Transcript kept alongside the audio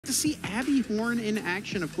To see Abby Horn in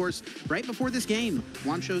action, of course, right before this game.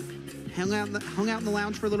 Wancho hung out in the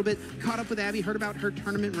lounge for a little bit, caught up with Abby, heard about her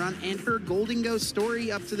tournament run and her Gholdengo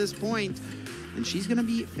story up to this point. And she's going to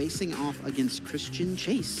be facing off against Christian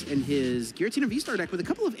Chase and his Tina Vstar deck with a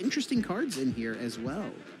couple of interesting cards in here as well.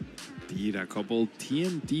 Indeed, a couple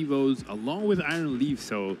TNT votes along with Iron Leaf.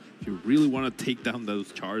 So if you really want to take down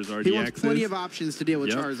those Charizard he wants plenty of options to deal with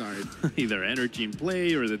yep. Charizard. Either Energy in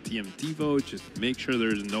play or the TMT vote. Just make sure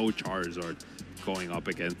there's no Charizard going up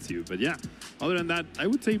against you. But yeah, other than that, I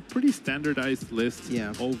would say pretty standardized list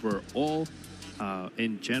overall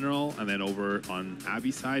in general. And then over on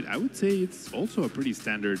Abby's side, I would say it's also a pretty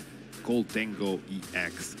standard Gholdengo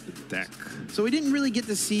EX deck. So we didn't really get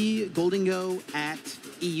to see Gholdengo at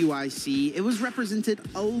EUIC. It was represented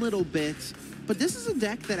a little bit, but this is a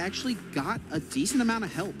deck that actually got a decent amount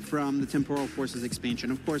of help from the Temporal Forces expansion.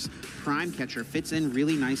 Of course, Prime Catcher fits in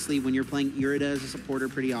really nicely when you're playing Irida as a supporter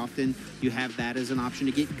pretty often. You have that as an option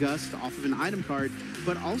to get Gust off of an item card,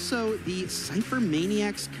 but also the Cypher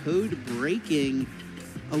Maniac's code breaking.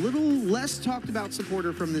 A little less talked about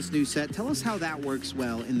supporter from this new set. Tell us how that works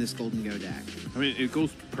well in this Gholdengo deck. I mean, it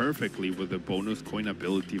goes perfectly with the bonus coin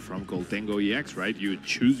ability from Gholdengo EX, right? You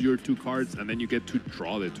choose your two cards and then you get to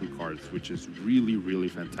draw the two cards, which is really, really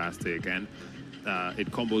fantastic. And it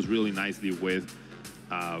combos really nicely with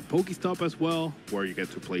Pokestop as well, where you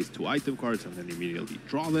get to place two item cards and then immediately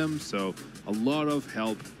draw them. So a lot of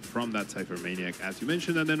help from that Cypher Maniac, as you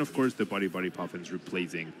mentioned. And then, of course, the Buddy Puffins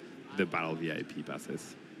replacing the Battle VIP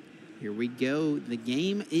passes. Here we go. The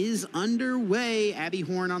game is underway. Abby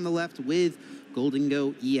Horn on the left with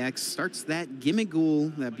Gholdengo EX starts that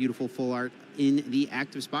Gimmighoul, that beautiful full art, in the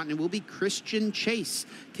active spot, and it will be Christian Chase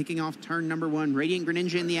kicking off turn number one. Radiant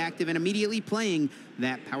Greninja in the active and immediately playing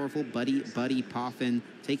that powerful Buddy Puffin.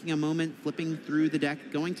 Taking a moment, flipping through the deck,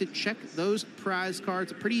 going to check those prize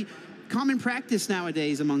cards. A pretty common practice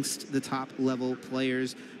nowadays amongst the top level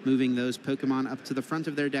players, moving those Pokemon up to the front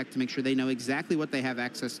of their deck to make sure they know exactly what they have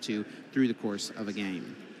access to through the course of a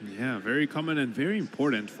game. Yeah, very common and very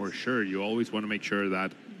important for sure. You always want to make sure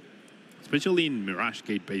that, especially in Mirage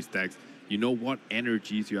Gate-based decks, you know what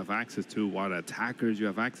energies you have access to, what attackers you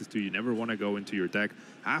have access to. You never want to go into your deck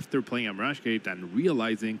after playing a Mirage Gate and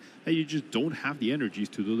realizing that you just don't have the energies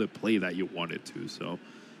to do the play that you wanted to. So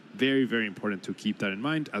very, very important to keep that in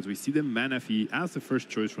mind as we see the Manaphy as the first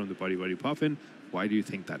choice from the Buddy Puffin. Why do you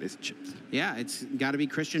think that is, Chips? Yeah, it's got to be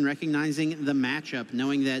Christian recognizing the matchup,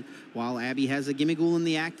 knowing that while Abby has a Gimmighoul in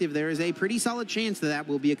the active, there is a pretty solid chance that that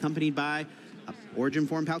will be accompanied by a Origin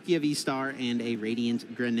Form Palkia VStar and a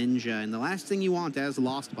Radiant Greninja. And the last thing you want as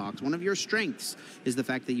Lost Box, one of your strengths, is the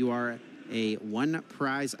fact that you are a one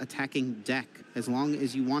prize attacking deck, as long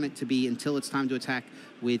as you want it to be until it's time to attack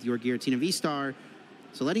with your Tina Vstar.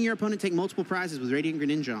 So letting your opponent take multiple prizes with Radiant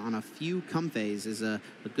Greninja on a few Comfeys is a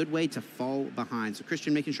good way to fall behind. So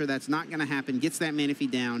Christian making sure that's not going to happen, gets that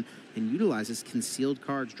Manaphy down, and utilizes concealed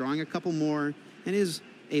cards, drawing a couple more, and is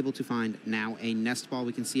able to find now a Nest Ball.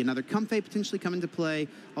 We can see another Comfey potentially come into play.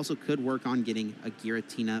 Also could work on getting a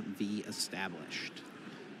Giratina V established.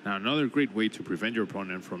 Now, another great way to prevent your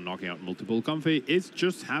opponent from knocking out multiple Comfey is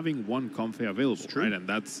just having one Comfey available, right? And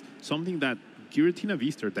that's something that Giratina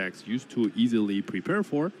Vstar decks used to easily prepare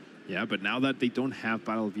for, yeah, but now that they don't have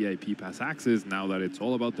Battle VIP Pass access, now that it's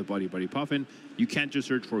all about the Buddy Puffin, you can't just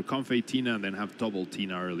search for Comfey Tina and then have double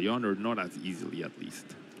Tina early on, or not as easily at least.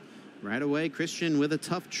 Right away, Christian with a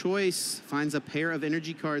tough choice finds a pair of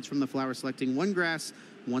energy cards from the flower, selecting one Grass,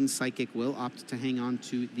 one Psychic. Will opt to hang on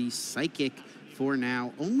to the Psychic for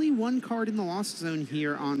now. Only one card in the Lost Zone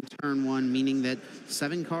here on turn one, meaning that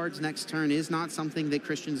 7 cards next turn is not something that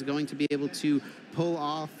Christian's going to be able to pull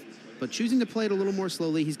off. But choosing to play it a little more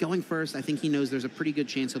slowly, he's going first. I think he knows there's a pretty good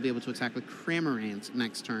chance he'll be able to attack with Cramorant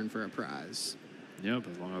next turn for a prize. Yep,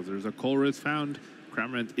 as long as there's a Colress found,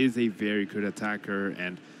 Cramorant is a very good attacker.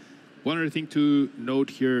 And one other thing to note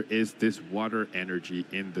here is this water energy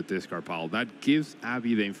in the discard pile. That gives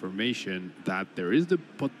Abby the information that there is the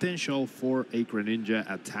potential for a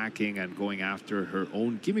Greninja attacking and going after her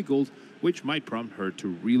own Gimmighoul, which might prompt her to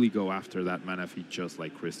really go after that Manaphy just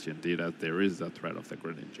like Christian did, as there is a threat of the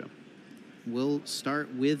Greninja. We'll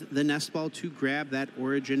start with the Nest Ball to grab that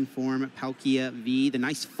Origin Form Palkia V, the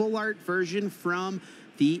nice full art version from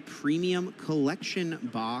the Premium Collection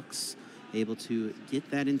box. Able to get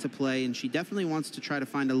that into play, and she definitely wants to try to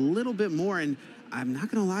find a little bit more. And I'm not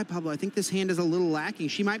going to lie, Pablo, I think this hand is a little lacking.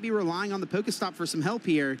 She might be relying on the Pokestop for some help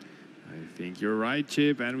here. I think you're right,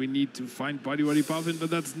 Chip, and we need to find Buddy Puffin, but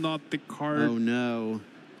that's not the card. Oh, no.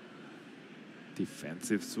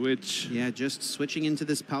 defensive switch. Yeah, just switching into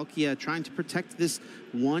this Palkia, trying to protect this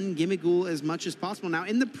one Gimmighoul as much as possible. Now,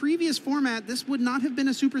 in the previous format, this would not have been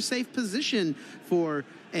a super safe position for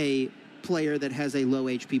a player that has a low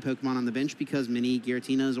HP Pokemon on the bench, because many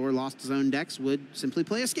Giratinas or Lost Zone decks would simply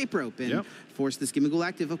play Escape Rope and force this Gimmighoul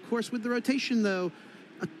active. Of course, with the rotation, though,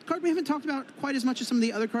 a card we haven't talked about quite as much as some of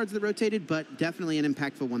the other cards that rotated, but definitely an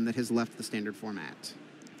impactful one that has left the standard format.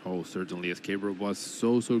 Oh, certainly Escape Rope was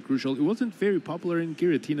so crucial. It wasn't very popular in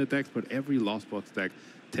Giratina decks, but every Lost Box deck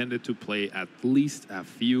tended to play at least a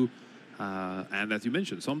few. And as you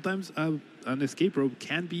mentioned, sometimes an Escape Rope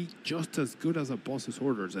can be just as good as a boss's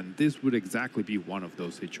orders, and this would exactly be one of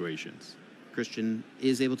those situations. Christian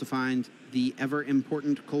is able to find the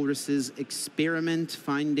ever-important Colress's Experiment,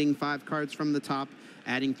 finding 5 cards from the top,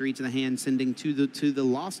 adding 3 to the hand, sending to the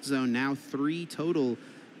Lost Zone. Now 3 total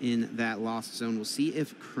in that Lost Zone. We'll see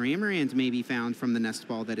if Cramorant may be found from the Nest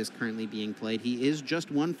Ball that is currently being played. He is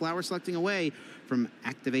just 1 flower selecting away from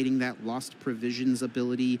activating that Lost Provisions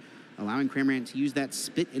ability, allowing Cramorant to use that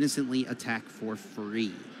Spit Innocently attack for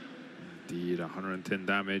free. Indeed, 110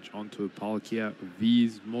 damage onto Palkia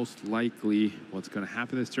V's most likely what's going to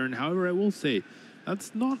happen this turn. However, I will say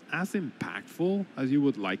that's not as impactful as you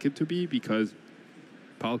would like it to be, because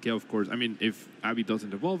Palkia, of course, I mean, if Abby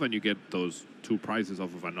doesn't evolve and you get those 2 prizes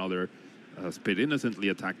off of another Spit Innocently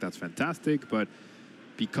attack, that's fantastic. But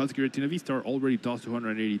because Tina Vstar already does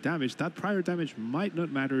 280 damage, that prior damage might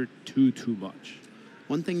not matter too much.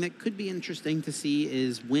 One thing that could be interesting to see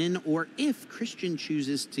is when or if Christian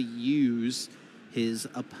chooses to use his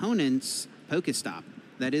opponent's Pokestop.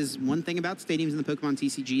 That is one thing about stadiums in the Pokemon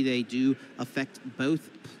TCG. They do affect both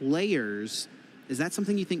players. Is that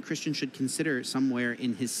something you think Christian should consider somewhere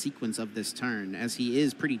in his sequence of this turn, as he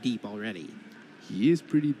is pretty deep already? He is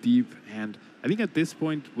pretty deep, and I think at this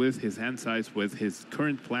point, with his hand size, with his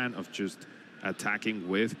current plan of just attacking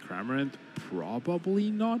with Cramorant,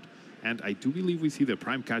 probably not. And I do believe we see the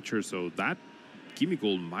Prime Catcher, so that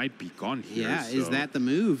Gimmighoul might be gone here. Yeah, so. Is that the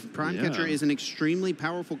move? Prime Catcher is an extremely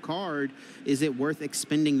powerful card. Is it worth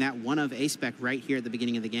expending that one of A-Spec right here at the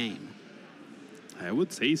beginning of the game? I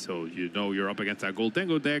would say so. You know you're up against that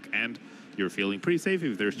Gholdengo deck, and you're feeling pretty safe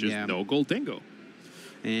if there's just no Gholdengo.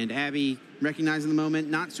 And Abby, recognizing the moment,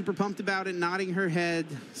 not super pumped about it, nodding her head,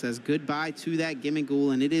 says goodbye to that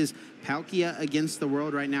Gimmighoul. And it is Palkia against the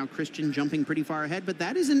world right now. Christian jumping pretty far ahead, but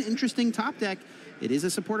that is an interesting top deck. It is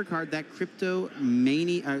a supporter card, that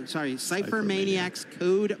Cypher Maniac's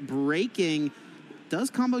code breaking.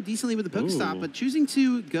 Does combo decently with the Pokestop, but choosing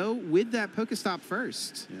to go with that Pokestop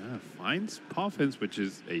first. Yeah, finds Puffins, which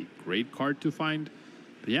is a great card to find.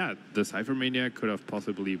 But yeah, the Cypher Maniac could have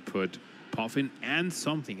possibly put Puffin and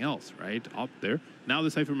something else right up there. Now the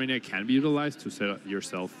Cypher Maniac can be utilized to set up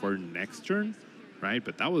yourself for next turn, right?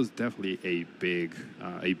 But that was definitely a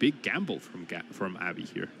big gamble from Abby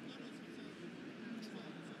here.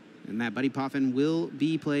 And that Buddy Puffin will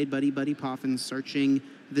be played. Buddy Puffin searching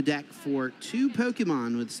the deck for 2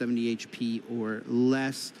 Pokemon with 70 HP or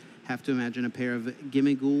less. Have to imagine a pair of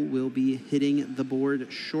Gimmighoul will be hitting the board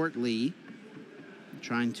shortly,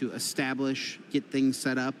 trying to establish, get things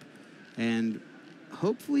set up. And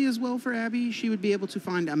hopefully as well for Abby, she would be able to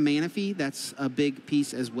find a Manaphy. That's a big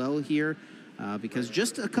piece as well here, because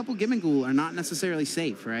just a couple Gimmighoul are not necessarily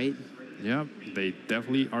safe, right? Yeah, they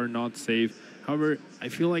definitely are not safe. However, I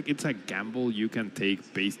feel like it's a gamble you can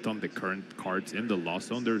take based on the current cards in the Lost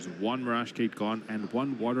Zone. There's 1 Mirage Gate gun and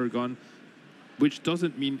 1 Water gun, which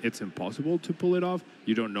doesn't mean it's impossible to pull it off.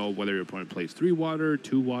 You don't know whether your opponent plays 3 water,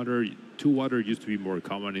 2 water. 2 water used to be more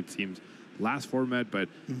common, it seems, last format, but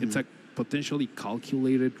it's a potentially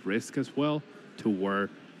calculated risk as well, to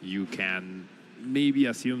where you can maybe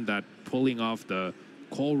assume that pulling off the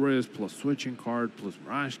Colress plus switching card plus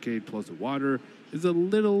Mirage Gate plus the water is a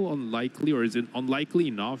little unlikely, or is it unlikely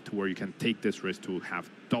enough to where you can take this risk to have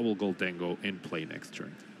double Gholdengo in play next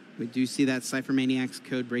turn. We do see that Cypher Maniac's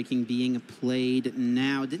code breaking being played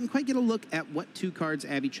now. Didn't quite get a look at what 2 cards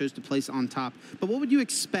Abby chose to place on top, but what would you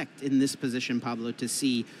expect in this position, Pablo, to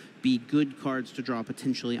see be good cards to draw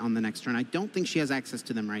potentially on the next turn? I don't think she has access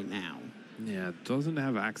to them right now. Yeah, doesn't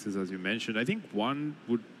have access, as you mentioned. I think one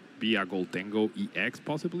would be a Gholdengo EX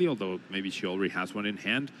possibly, although maybe she already has one in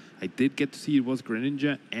hand. I did get to see it was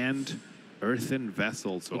Greninja and Earthen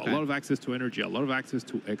Vessel, so a lot of access to energy, a lot of access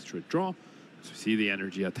to extra draw. So see the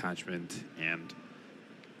energy attachment, and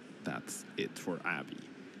that's it for Abby.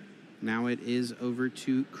 Now it is over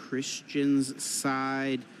to Christian's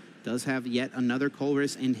side. Does have yet another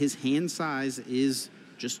Colress, and his hand size is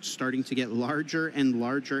just starting to get larger and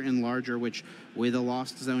larger and larger, which with a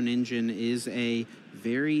Lost Zone engine is a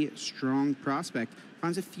very strong prospect.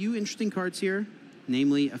 finds a few interesting cards here,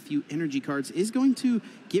 namely a few energy cards, is going to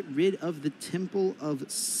get rid of the Temple of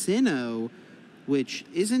Sinnoh, which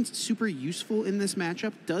isn't super useful in this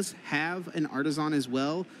matchup. Does have an Artisan as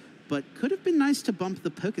well, but could have been nice to bump the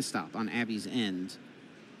Pokestop on Abby's end.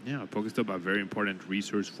 Yeah, Pokestop a very important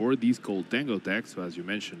resource for these Gholdengo decks. So as you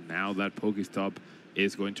mentioned, now that Pokestop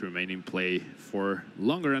is going to remain in play for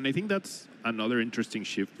longer. And I think that's another interesting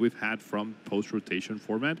shift we've had from post-rotation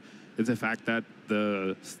format, is the fact that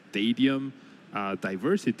the stadium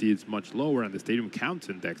diversity is much lower and the stadium counts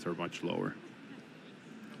in decks are much lower.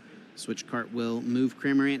 Switch cart will move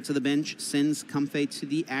Cramorant to the bench, sends Comfey to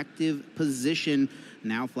the active position.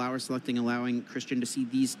 Now Flower selecting, allowing Christian to see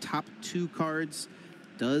these top 2 cards.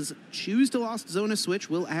 Does choose to Lost Zone a switch,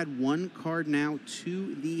 will add 1 card now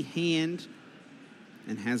to the hand,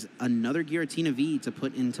 and has another Giratina V to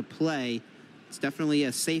put into play. It's definitely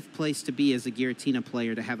a safe place to be as a Giratina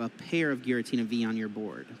player, to have a pair of Giratina V on your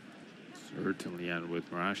board. Certainly, and with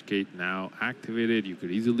Mirage Gate now activated, you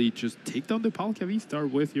could easily just take down the Palkia Vstar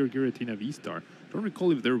with your Giratina Vstar. Don't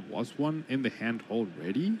recall if there was one in the hand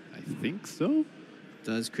already. I think so.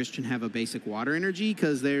 Does Christian have a basic water energy?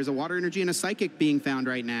 Because there's a water energy and a psychic being found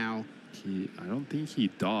right now. I don't think he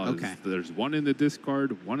does. Okay. There's one in the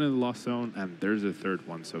discard, one in the Lost Zone, and there's a third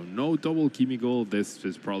one. So no double Kimigol. This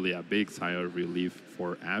is probably a big sigh of relief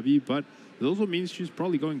for Abby, but it also means she's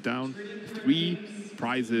probably going down 3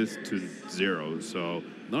 prizes to 0. So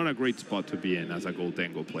not a great spot to be in as a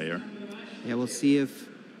Gholdengo player. Yeah, we'll see if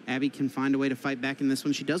Abby can find a way to fight back in this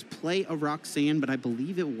one. She does play a Roxanne, but I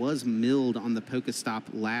believe it was milled on the Pokestop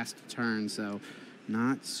last turn, so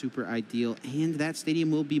not super ideal. And that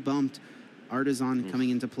stadium will be bumped. Artisan coming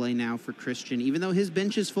into play now for Christian. Even though his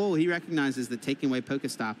bench is full, he recognizes that taking away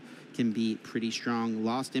Pokestop can be pretty strong.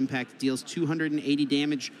 Lost Impact deals 280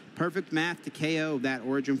 damage. Perfect math to KO that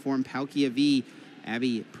Origin form Palkia V.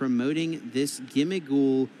 Abby promoting this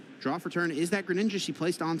Gimmighoul. Draw for turn is that Greninja she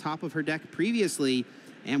placed on top of her deck previously.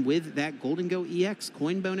 And with that Gholdengo EX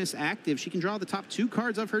coin bonus active, she can draw the top 2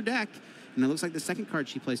 cards of her deck. And it looks like the second card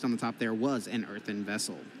she placed on the top there was an Earthen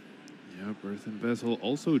Vessel. Yep, Earthen Vessel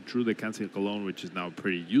also drew the Cancel Cologne, which is now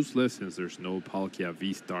pretty useless since there's no Palkia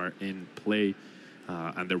V-Star in play.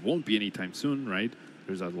 And there won't be anytime soon, right?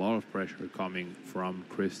 There's a lot of pressure coming from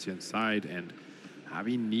Christian's side, and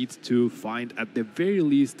Abby needs to find, at the very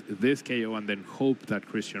least, this KO and then hope that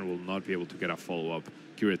Christian will not be able to get a follow-up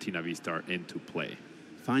Giratina V-Star into play.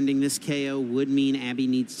 Finding this KO would mean Abby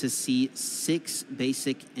needs to see 6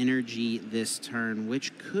 basic energy this turn,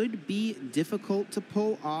 which could be difficult to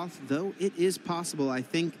pull off, though it is possible. I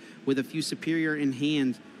think with a few superior in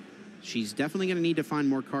hand, she's definitely going to need to find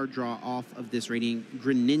more card draw off of this Radiant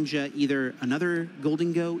Greninja, either another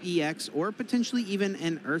Gholdengo EX or potentially even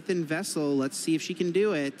an Earthen Vessel. Let's see if she can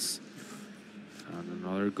do it. And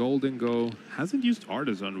another Gholdengo. Hasn't used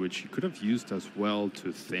Artisan, which he could have used as well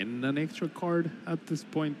to thin an extra card at this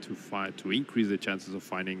point to increase the chances of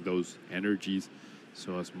finding those energies.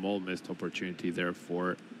 So a small missed opportunity there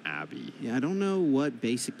for Abby. Yeah, I don't know what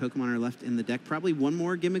basic Pokemon are left in the deck. Probably one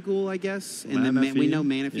more Gimmighoul, I guess. And Manaphy. then we know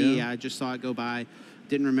Manaphy. Yeah. I just saw it go by.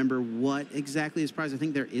 Didn't remember what exactly is prized. I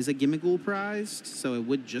think there is a Gimmighoul prized, so it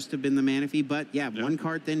would just have been the Manaphy. But yeah, one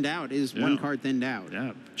card thinned out is one card thinned out.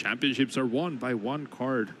 Yeah, championships are won by 1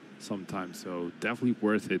 card sometimes, so definitely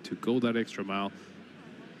worth it to go that extra mile.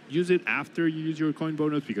 Use it after you use your coin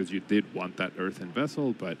bonus because you did want that Earthen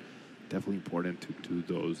Vessel, but definitely important to do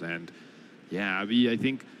those. And yeah, Abby, I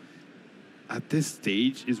think at this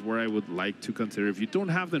stage is where I would like to consider, if you don't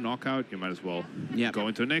have the knockout, you might as well go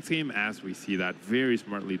into the next game, as we see that very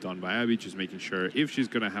smartly done by Abby, just making sure if she's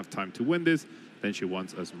going to have time to win this, then she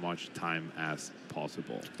wants as much time as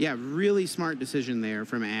possible. Yeah, really smart decision there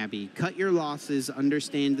from Abby. Cut your losses,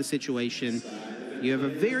 understand the situation. You have a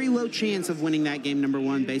very low chance of winning that game number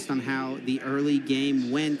 1 based on how the early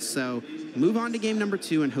game went. So move on to game number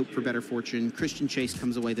 2 and hope for better fortune. Christian Chase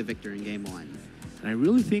comes away the victor in game 1. And I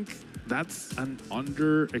really think that's an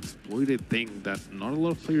underexploited thing that not a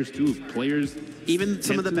lot of players do. Players, even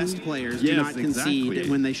some of the best players, do not concede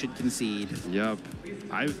when they should concede. Yep.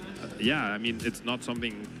 Yeah, I mean, it's not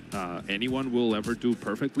something anyone will ever do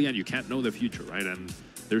perfectly, and you can't know the future, right? And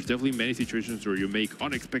there's definitely many situations where you make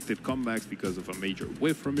unexpected comebacks because of a major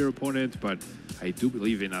whiff from your opponent, but I do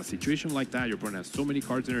believe in a situation like that, your opponent has so many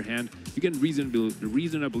cards in their hand, you can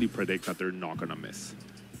reasonably predict that they're not going to miss.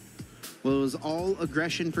 Well, it was all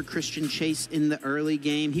aggression for Christian Chase in the early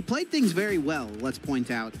game. He played things very well, let's point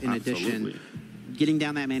out, in addition. Getting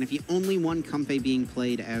down that Manaphy, only one Comfey being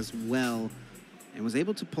played as well, and was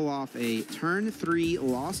able to pull off a turn 3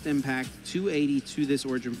 Lost Impact 280 to this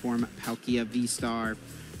Origin form Palkia V-Star.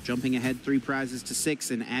 jumping ahead 3 prizes to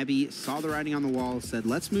 6, and Abby saw the writing on the wall, said,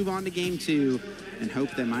 let's move on to game 2 and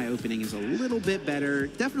hope that my opening is a little bit better.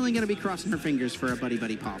 Definitely going to be crossing her fingers for a Buddy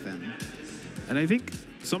Buddy Poffin. And I think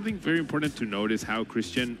something very important to note is how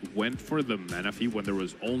Christian went for the Manaphy when there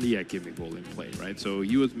was only a Gimme Goal in play, right? So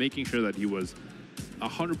he was making sure that he was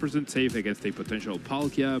 100% safe against a potential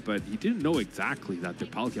Palkia, but he didn't know exactly that the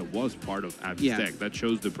Palkia was part of Abby's deck. That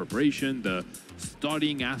shows the preparation, the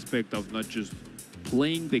studying aspect of not just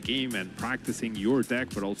playing the game and practicing your deck,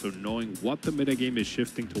 but also knowing what the metagame is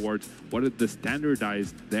shifting towards, what the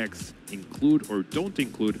standardized decks include or don't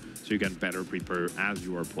include, so you can better prepare as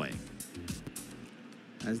you are playing.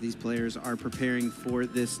 As these players are preparing for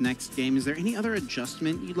this next game, is there any other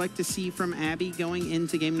adjustment you'd like to see from Abby going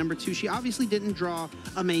into game number 2? She obviously didn't draw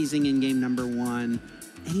amazing in game number 1.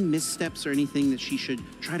 Any missteps or anything that she should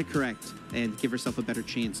try to correct and give herself a better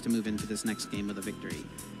chance to move into this next game with a victory?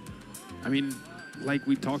 I mean, like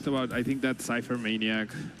we talked about, I think that Cypher Maniac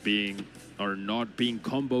being or not being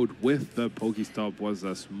comboed with the Pokestop was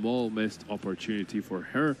a small missed opportunity for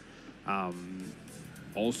her.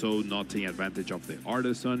 Also not taking advantage of the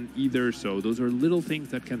Artisan either, so those are little things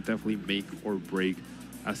that can definitely make or break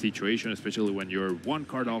a situation, especially when you're 1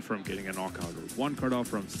 card off from getting a knockout or 1 card off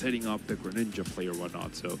from setting up the Greninja play or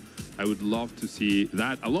whatnot. So I would love to see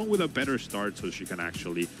that along with a better start so she can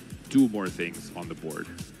actually do more things on the board.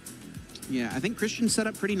 Yeah, I think Christian set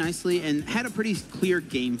up pretty nicely and had a pretty clear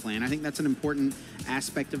game plan. I think that's an important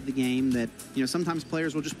aspect of the game that, you know, sometimes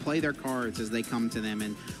players will just play their cards as they come to them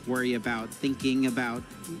and worry about thinking about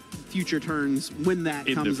future turns when that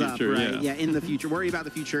comes up, right? Yeah, in the future. Worry about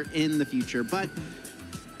the future in the future. But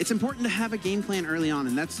it's important to have a game plan early on,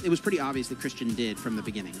 and it was pretty obvious that Christian did from the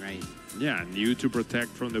beginning, right? Yeah, knew to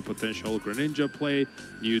protect from the potential Greninja play,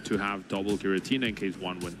 knew to have double Giratina in case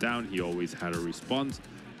one went down. He always had a response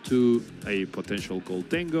to a potential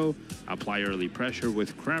Gholdengo, apply early pressure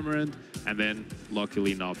with Cramorant, and then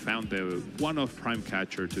luckily enough found the one-off Prime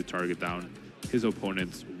Catcher to target down his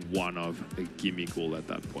opponent's one-off Gimme Ghoul at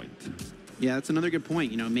that point. Yeah, that's another good point.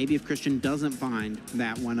 You know, maybe if Christian doesn't find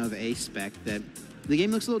that one of a spec, that the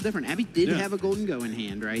game looks a little different. Abby did have a Gholdengo in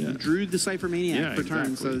hand, right? He drew the Cypher Maniac for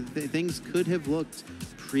turn, so things could have looked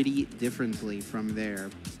pretty differently from there.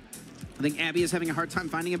 I think Abby is having a hard time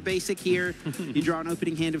finding a basic here. You draw an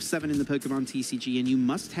opening hand of 7 in the Pokemon TCG, and you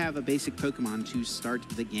must have a basic Pokemon to start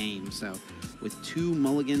the game. So with 2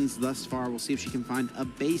 mulligans thus far, we'll see if she can find a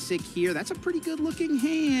basic here. That's a pretty good-looking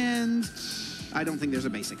hand. I don't think there's a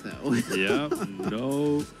basic, though. Yep,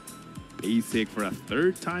 no basic for a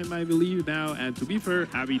 3rd time, I believe, now. And to be fair,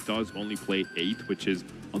 Abby does only play 8, which is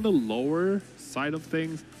on the lower side of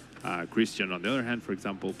things. Christian, on the other hand, for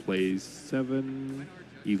example, plays 7...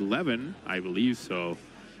 11, I believe. So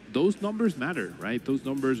those numbers matter, right? Those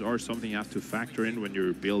numbers are something you have to factor in when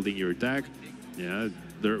you're building your deck. Yeah,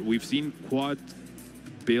 we've seen quad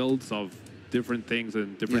builds of different things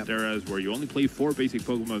in different eras where you only play 4 basic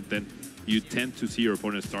Pokemon, then you tend to see your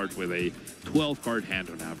opponent start with a 12-card hand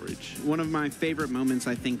on average. One of my favorite moments,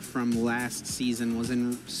 I think, from last season was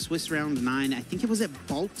in Swiss Round 9. I think it was at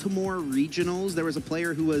Baltimore Regionals. There was a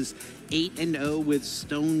player who was 8-0 with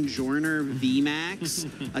Stone Journer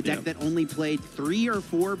VMAX, a deck that only played 3 or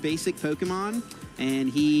 4 basic Pokemon, and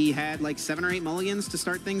he had like 7 or 8 mulligans to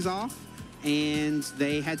start things off, and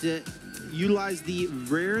they had to utilize the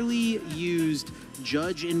rarely used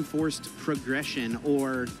judge-enforced progression,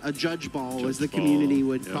 or a judge ball, as the community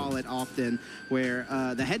would call it often, where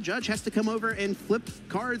the head judge has to come over and flip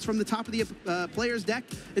cards from the top of the player's deck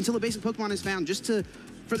until a basic Pokemon is found, just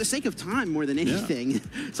for the sake of time more than anything.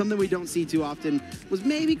 Something we don't see too often. Was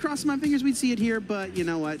maybe crossing my fingers we'd see it here, but you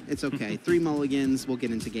know what? It's okay. 3 mulligans. We'll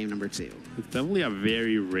get into game number 2. It's definitely a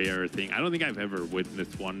very rare thing. I don't think I've ever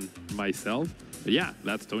witnessed one myself. But yeah,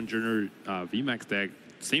 that Stone Journer VMAX deck,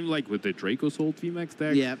 same like with the Draco Soul VMAX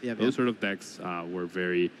deck. Those sort of decks were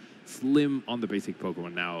very slim on the basic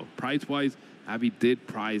Pokemon. Now, price-wise, Abby did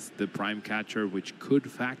price the Prime Catcher, which could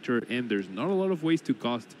factor in. There's not a lot of ways to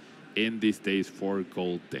cost in these days for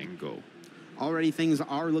Gholdengo. Already things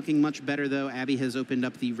are looking much better, though. Abby has opened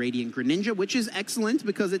up the Radiant Greninja, which is excellent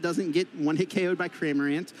because it doesn't get one-hit KO'd by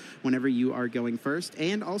Cramorant whenever you are going first.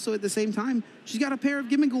 And also at the same time, she's got a pair of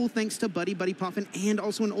Gimmighoul thanks to Buddy Buddy Poffin and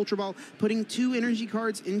also an Ultra Ball, putting 2 energy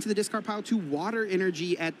cards into the discard pile to water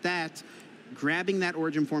energy at that, grabbing that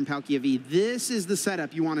Origin Form Palkia V. This is the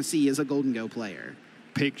setup you want to see as a Gholdengo player.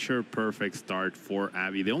 Picture perfect start for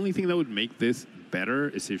Abby. The only thing that would make this better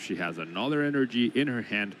is if she has another energy in her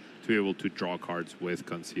hand to be able to draw cards with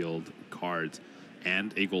concealed cards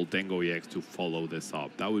and a Gholdengo EX to follow this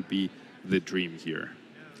up. That would be the dream here.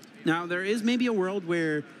 Now, there is maybe a world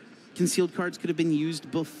where concealed cards could have been used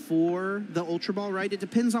before the Ultra Ball, right? It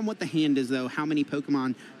depends on what the hand is, though, how many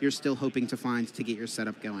Pokemon you're still hoping to find to get your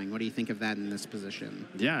setup going. What do you think of that in this position?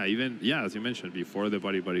 Yeah, as you mentioned, before the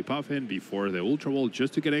Buddy Buddy Puffin, before the Ultra Ball,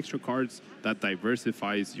 just to get extra cards, that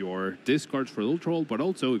diversifies your discards for the Ultra Ball, but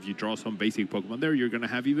also if you draw some basic Pokemon there, you're going to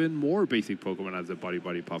have even more basic Pokemon as the Buddy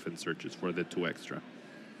Buddy Puffin searches for the 2 extra.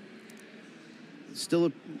 Still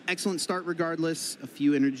an excellent start regardless. A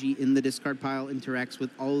few energy in the discard pile interacts with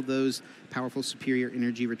all of those powerful superior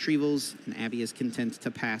energy retrievals, and Abby is content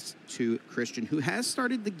to pass to Christian, who has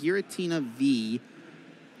started the Giratina V.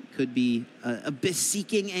 Could be a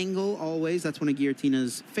Abyss-seeking angle always. That's one of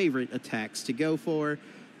Giratina's favorite attacks to go for.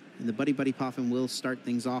 And the Buddy Buddy Puffin will start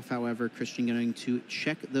things off, however. Christian going to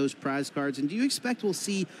check those prize cards. And do you expect we'll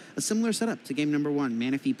see a similar setup to game number 1,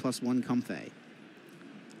 Manaphy +1 Comfey?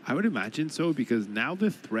 I would imagine so, because now the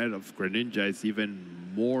threat of Greninja is even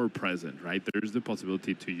more present, right? There's the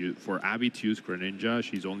possibility for Abby to use Greninja.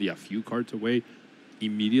 She's only a few cards away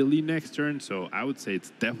immediately next turn, so I would say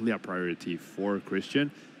it's definitely a priority for Christian.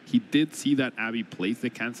 He did see that Abby plays the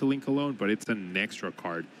Canceling Cologne, but it's an extra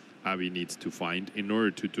card Abby needs to find in order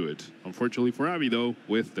to do it. Unfortunately for Abby, though,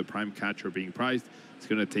 with the Prime Catcher being prized, it's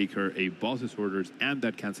going to take her a Boss's Orders and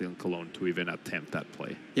that Canceling Cologne to even attempt that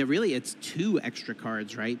play. Yeah, really, it's 2 extra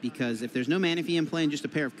cards, right? Because if there's no Manaphy in play and just a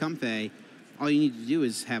pair of Comfey, all you need to do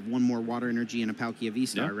is have 1 more Water Energy and a Palkia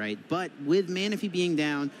Vstar, right? But with Manaphy being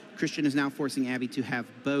down, Christian is now forcing Abby to have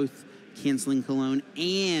both Canceling Cologne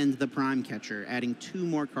and the Prime Catcher. Adding 2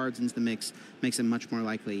 more cards into the mix makes it much more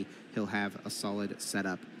likely he'll have a solid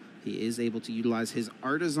setup. He is able to utilize his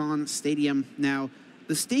Artisan Stadium. Now,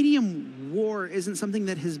 the Stadium War isn't something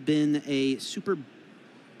that has been a super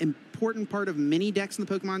important part of many decks in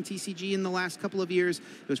the Pokemon TCG in the last couple of years.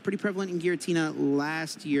 It was pretty prevalent in Giratina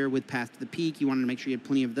last year with Path to the Peak. You wanted to make sure you had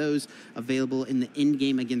plenty of those available in the end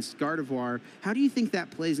game against Gardevoir. How do you think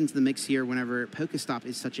that plays into the mix here whenever Pokestop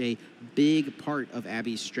is such a big part of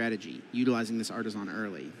Abby's strategy, utilizing this Artisan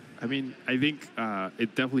early? I mean, I think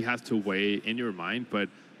it definitely has to weigh in your mind, but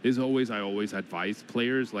I always advise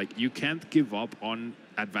players, like, you can't give up on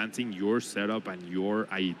advancing your setup and your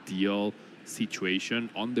ideal situation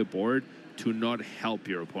on the board to not help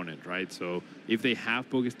your opponent, right? So if they have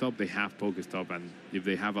Pokestop, they have Pokestop, and if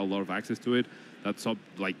they have a lot of access to it, that's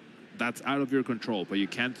out of your control. But you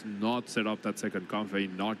can't not set up that second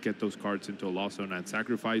Comfey, not get those cards into a lost zone, and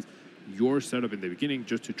sacrifice your setup in the beginning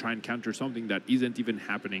just to try and counter something that isn't even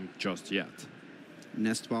happening just yet.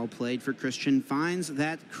 Nest Ball played for Christian finds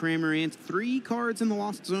that Cramorant 3 cards in the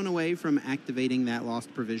Lost Zone away from activating that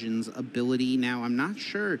Lost Provisions ability. Now, I'm not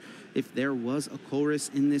sure if there was a Colress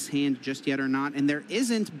in this hand just yet or not, and there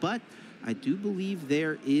isn't, but I do believe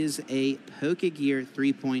there is a Pokegear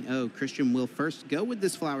 3.0. Christian will first go with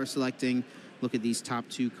this flower selecting. Look at these top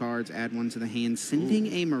 2 cards, add 1 to the hand, sending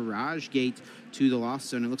a Mirage Gate to the Lost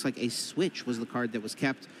Zone. It looks like a Switch was the card that was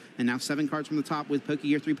kept. And now 7 cards from the top with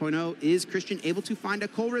Pokegear 3.0. Is Christian able to find a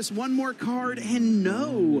Colress? 1 more card, and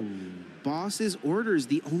no! Boss's Orders,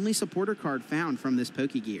 the only supporter card found from this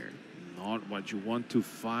Pokegear. Not what you want to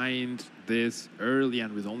find this early,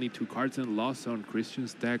 and with only 2 cards in Lost Zone,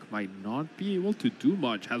 Christian's deck might not be able to do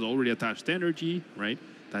much. Has already attached energy, right?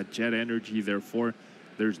 That Jet Energy, therefore,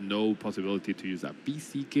 there's no possibility to use that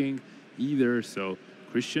Bee-Seeking either. So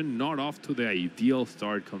Christian not off to the ideal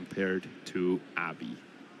start compared to Abby.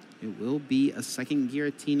 It will be a second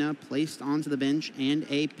Giratina placed onto the bench and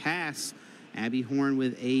a pass. Abby Horn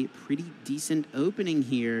with a pretty decent opening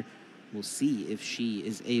here. We'll see if she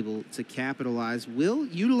is able to capitalize. We'll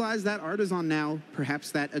utilize that Artisan now,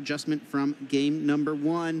 perhaps that adjustment from game number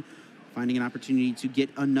 1. Finding an opportunity to get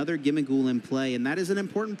another Gimmighoul in play, and that is an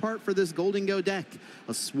important part for this Gholdengo deck.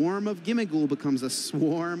 A swarm of Gimmighoul becomes a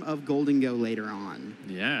swarm of Gholdengo later on.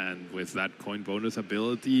 Yeah, and with that coin bonus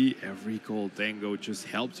ability, every Gholdengo just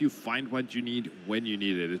helps you find what you need when you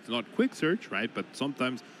need it. It's not quick search, right? But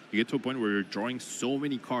sometimes you get to a point where you're drawing so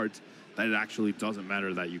many cards that it actually doesn't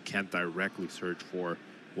matter that you can't directly search for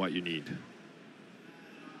what you need.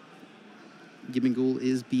 Gimmighoul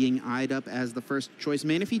is being eyed up as the first choice.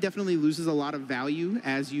 Manaphy definitely loses a lot of value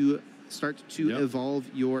as you start to evolve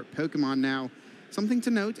your Pokemon. Now, something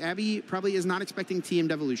to note, Abby probably is not expecting TM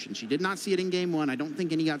Devolution. She did not see it in game 1. I don't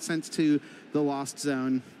think any got sent to the Lost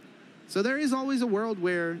Zone. So there is always a world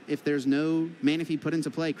where if there's no Manaphy put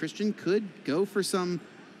into play, Christian could go for some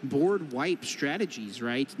board wipe strategies,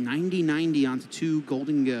 right? 90-90 onto 2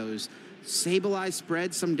 Gholdengos. Sableye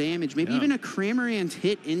spread some damage. Maybe even a Cramorant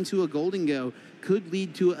hit into a Gholdengo could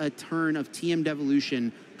lead to a turn of TM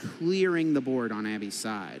Devolution clearing the board on Abby's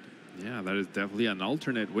side. Yeah, that is definitely an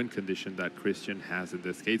alternate win condition that Christian has in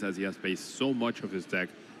this case, as he has based so much of his deck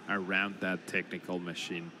around that technical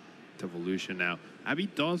machine evolution. Now, Abby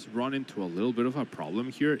does run into a little bit of a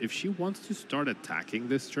problem here. If she wants to start attacking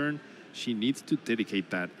this turn, she needs to dedicate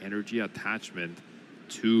that energy attachment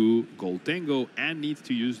to Gholdengo and needs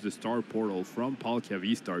to use the Star Portal from Palkia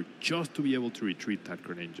VStar just to be able to retreat that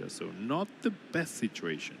Greninja. So not the best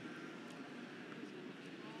situation.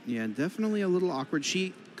 Yeah, definitely a little awkward.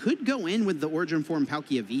 She could go in with the Origin Form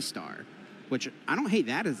Palkia VStar, which I don't hate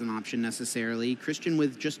that as an option necessarily. Christian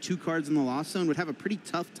with just 2 cards in the Lost Zone would have a pretty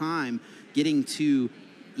tough time getting to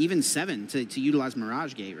even 7 to utilize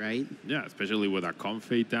Mirage Gate, right? Yeah, especially with a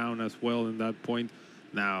Comfey down as well in that point.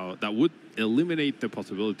 Now, that would eliminate the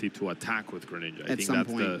possibility to attack with Greninja. I think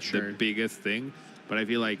that's the biggest thing. But I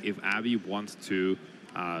feel like if Abby wants to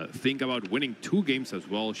think about winning 2 games as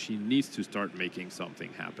well, she needs to start making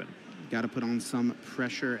something happen. Got to put on some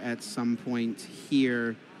pressure at some point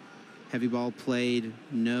here. Heavy ball played,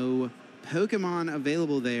 no Pokemon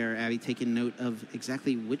available there. Abby taking note of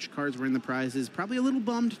exactly which cards were in the prizes. Probably a little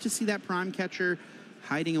bummed to see that Prime Catcher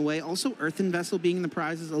hiding away. Also, Earthen Vessel being in the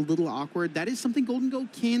prizes, a little awkward. That is something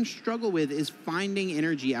Gholdengo can struggle with, is finding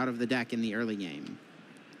energy out of the deck in the early game.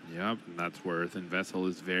 Yep, that's where Earthen Vessel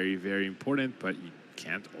is very, very important, but you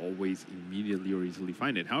can't always immediately or easily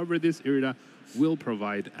find it. However, this Irida will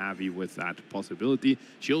provide Abby with that possibility.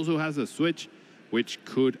 She also has a switch, which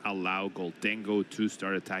could allow Gholdengo to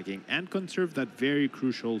start attacking and conserve that very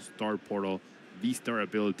crucial Star Portal V-Star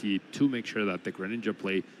ability to make sure that the Greninja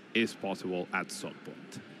play is possible at some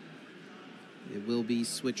point. It will be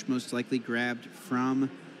switch most likely grabbed from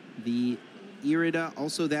the Irida.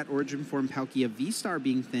 Also, that Origin Form Palkia V-Star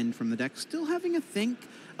being thinned from the deck. Still having a think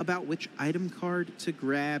about which item card to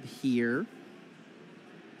grab here.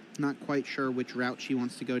 Not quite sure which route she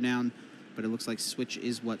wants to go down, but it looks like switch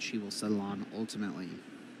is what she will settle on ultimately.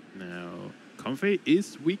 Now, Comfey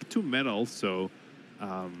is weak to metal, so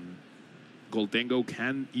Gholdengo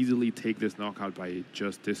can easily take this knockout by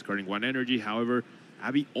just discarding 1 energy. However,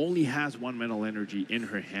 Abby only has 1 metal energy in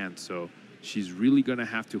her hand, so she's really going to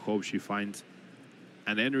have to hope she finds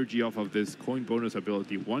an energy off of this coin bonus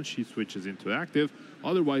ability once she switches into active.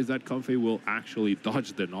 Otherwise, that Comfey will actually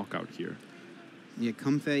dodge the knockout here. Yeah,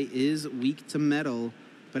 Comfey is weak to metal,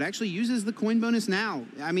 but actually uses the coin bonus now.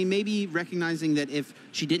 I mean, maybe recognizing that if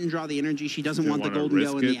she didn't draw the energy, she doesn't want the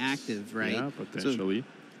Gholdengo in the active, right? Yeah, potentially. So,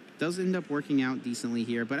 does end up working out decently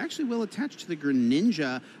here, but actually will attach to the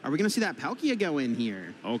Greninja. Are we going to see that Palkia go in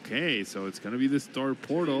here? Okay, so it's going to be the Star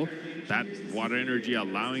Portal. That water energy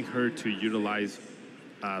allowing her to utilize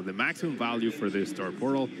the maximum value for this Star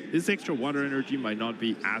Portal. This extra water energy might not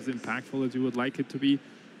be as impactful as you would like it to be,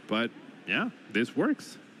 but yeah, this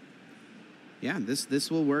works. Yeah,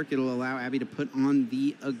 this will work. It'll allow Abby to put on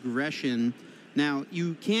the aggression. Now,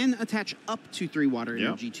 you can attach up to 3 water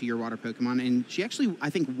energy to your water Pokemon, and she actually, I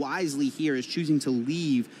think, wisely here is choosing to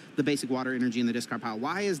leave the basic water energy in the discard pile.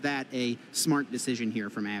 Why is that a smart decision here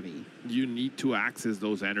from Abby? You need to access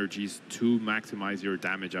those energies to maximize your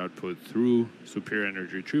damage output through Superior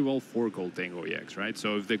Energy Retrieval for Gholdengo EX, right?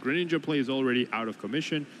 So if the Greninja play is already out of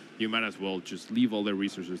commission, you might as well just leave all the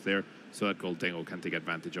resources there so that Gholdengo can take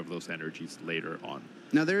advantage of those energies later on.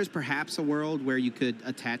 Now, there is perhaps a world where you could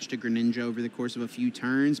attach to Greninja over the course of a few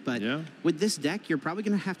turns, but with this deck, you're probably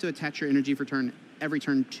going to have to attach your energy for every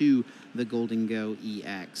turn to the Gholdengo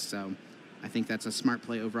EX. So I think that's a smart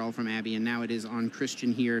play overall from Abby, and now it is on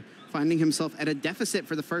Christian here, finding himself at a deficit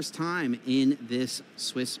for the first time in this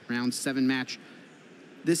Swiss Round 7 match.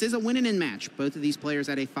 This is a win-and-in match. Both of these players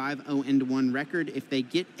at a 5-0-1 record. If they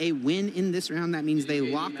get a win in this round, that means they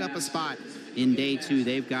lock up a spot in day 2.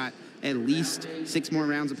 They've got at least 6 more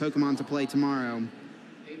rounds of Pokemon to play tomorrow.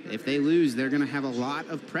 If they lose, they're going to have a lot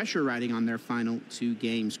of pressure riding on their final 2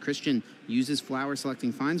 games. Christian uses Flower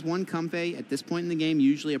Selecting, finds 1 Comfey. At this point in the game,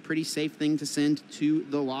 usually a pretty safe thing to send to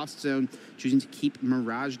the Lost Zone, choosing to keep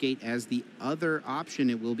Mirage Gate as the other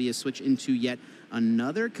option. It will be a switch into yet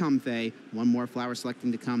another Comfey. 1 more Flower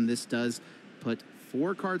Selecting to come. This does put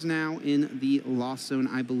 4 cards now in the Lost Zone,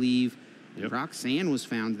 I believe. Roxanne was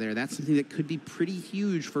found there. That's something that could be pretty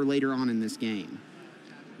huge for later on in this game.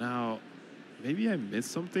 Now, maybe I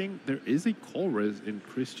missed something. There is a Colress in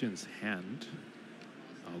Christian's hand.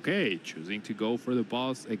 Okay, choosing to go for the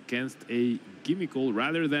boss against a Gimmickle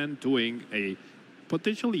rather than doing a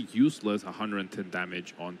potentially useless 110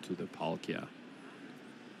 damage onto the Palkia.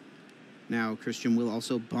 Now, Christian will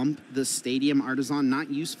also bump the Stadium Artisan, not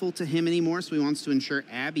useful to him anymore, so he wants to ensure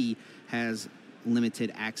Abby has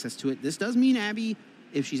limited access to it. This does mean Abby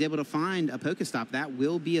if she's able to find a Pokestop, that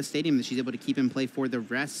will be a stadium that she's able to keep in play for the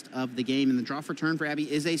rest of the game. And the draw for turn for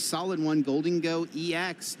Abby is a solid one, Gholdengo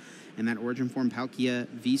EX. And that Origin Form Palkia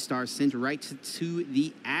Vstar sent right to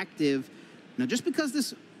the active. Now, just because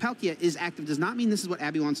this Palkia is active does not mean this is what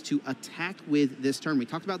Abby wants to attack with this turn. We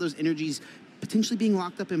talked about those energies potentially being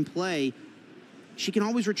locked up in play. She can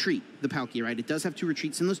always retreat the Palkia, right? It does have 2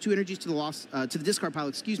 retreats. Send those 2 energies to the discard pile,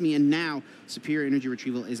 excuse me, and now Superior Energy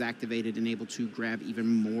Retrieval is activated and able to grab even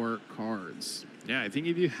more cards. Yeah, I think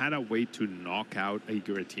if you had a way to knock out a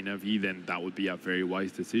Giratina V, then that would be a very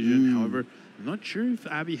wise decision. However, I'm not sure if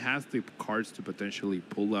Abby has the cards to potentially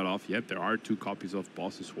pull that off yet. There are 2 copies of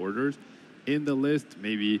Boss's Orders in the list.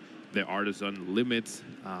 Maybe the Artisan limits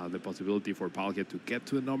the possibility for Palkia to get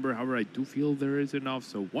to a number. However, I do feel there is enough.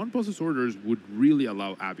 So 1 Boss's Orders would really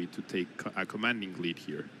allow Abby to take a commanding lead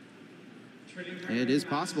here. It is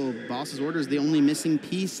possible. Boss's Orders the only missing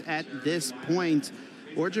piece at this point.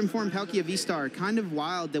 Origin Form Palkia Vstar, kind of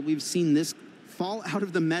wild that we've seen this fall out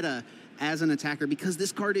of the meta as an attacker because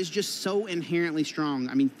this card is just so inherently strong.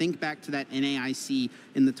 I mean, think back to that NAIC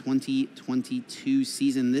in the 2022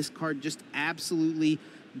 season. This card just absolutely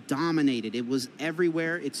dominated. It was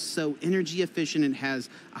everywhere. It's so energy efficient. It has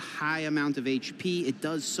a high amount of HP. It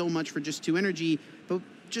does so much for just 2 energy, but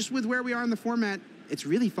just with where we are in the format, it's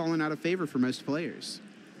really fallen out of favor for most players.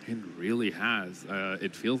 It really has.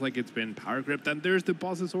 It feels like it's been power gripped, and there's the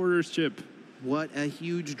Boss's Orders chip. What a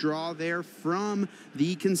huge draw there from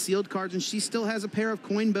the concealed cards, and she still has a pair of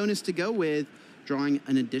coin bonus to go with, drawing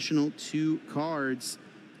an additional 2 cards.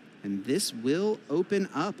 And this will open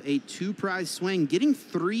up a 2-prize swing. Getting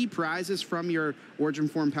 3 prizes from your Origin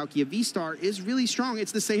Form Palkia Vstar is really strong.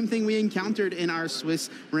 It's the same thing we encountered in our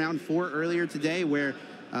Swiss round 4 earlier today, where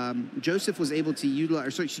Joseph was able to utilize,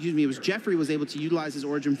 or sorry, excuse me, it was Jeffrey was able to utilize his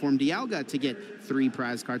Origin Form Dialga to get 3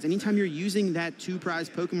 prize cards. Anytime you're using that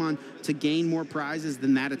 2-prize Pokemon to gain more prizes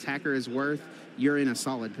than that attacker is worth, you're in a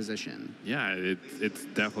solid position. Yeah, it's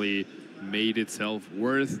definitely made itself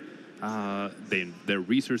worth. The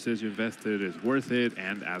resources you invested is worth it,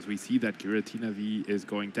 and as we see that Giratina V is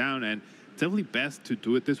going down, and it's definitely best to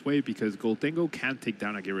do it this way because Gholdengo can't take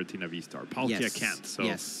down a Giratina V-Star. Palkia can't, so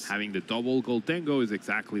having the double Gholdengo is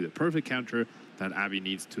exactly the perfect counter that Abby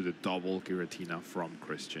needs to the double Giratina from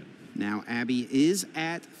Christian. Now Abby is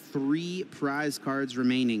at 3 prize cards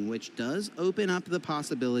remaining, which does open up the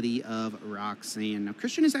possibility of Roxanne. Now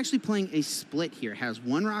Christian is actually playing a split here, has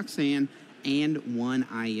 1 Roxanne and 1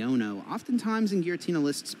 Iono. Oftentimes in Giratina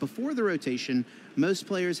lists before the rotation, most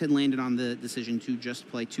players had landed on the decision to just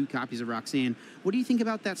play 2 copies of Roxanne. What do you think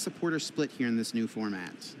about that supporter split here in this new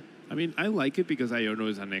format? I mean, I like it because Iono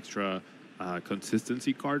is an extra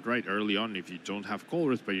consistency card, right? Early on, if you don't have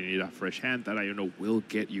Colress, but you need a fresh hand, that Iono will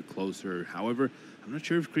get you closer. However, I'm not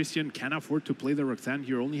sure if Christian can afford to play the Roxanne.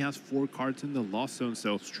 He only has 4 cards in the Lost Zone,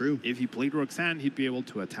 so it's true. If he played Roxanne, he'd be able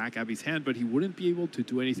to attack Abby's hand, but he wouldn't be able to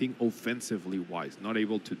do anything offensively wise. Not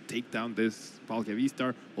able to take down this Palkia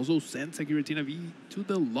V-Star. Also sends a Giratina V to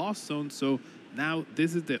the Lost Zone, so now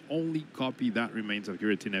this is the only copy that remains of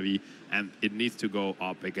Giratina V, and it needs to go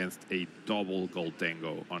up against a double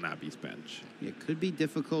Gholdengo on Abby's bench. It could be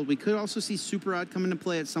difficult. We could also see Super Rod come into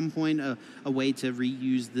play at some point, a way to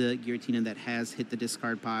reuse the Giratina that has hit the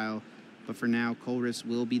discard pile. But for now, Colress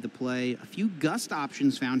will be the play. A few Gust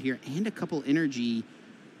options found here and a couple Energy.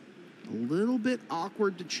 A little bit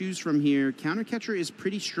awkward to choose from here. Counter Catcher is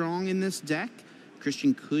pretty strong in this deck.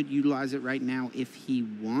 Christian could utilize it right now if he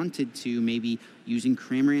wanted to, maybe using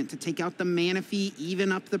Cramorant to take out the Manaphy,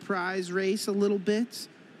 even up the prize race a little bit.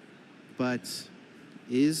 But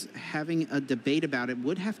is having a debate about it.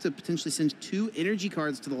 Would have to potentially send 2 energy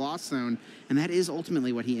cards to the Lost Zone, and that is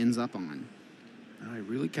ultimately what he ends up on. I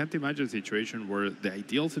really can't imagine a situation where the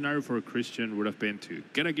ideal scenario for a Christian would have been to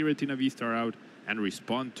get a Giratina V-Star out and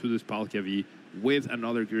respond to this Palkia V with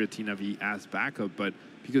another Giratina V as backup, but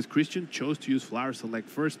because Christian chose to use Flower Select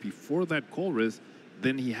first before that Colress,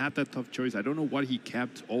 then he had that tough choice. I don't know what he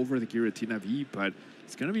kept over the Giratina V, but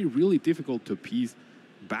it's going to be really difficult to piece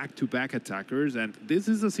back-to-back attackers, and this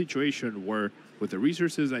is a situation where, with the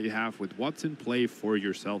resources that you have, with what's in play for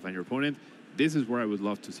yourself and your opponent, this is where I would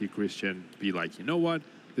love to see Christian be like, you know what,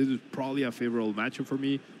 this is probably a favorable matchup for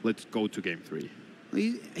me, let's go to game 3.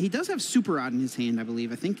 He does have Super Rod in his hand, I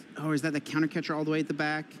believe. I think, or is that the Counter Catcher all the way at the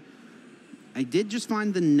back? I did just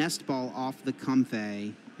find the Nest Ball off the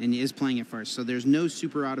Comfey, and he is playing it first, so there's no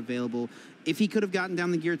Super Rod available. If he could have gotten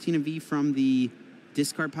down the Giratina V from the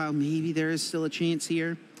discard pile, maybe there is still a chance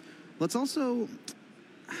here. Let's also,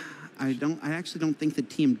 I actually don't think that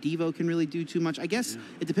Team Devo can really do too much. I guess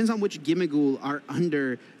it depends on which Gimmighoul are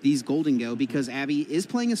under these Gholdengo, because Abby is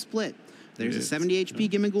playing a split. There's a 70 HP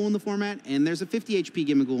Gimmighoul in the format, and there's a 50 HP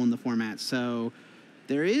Gimmighoul in the format. So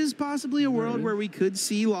there is possibly a world where we could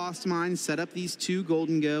see Lost Mines set up these 2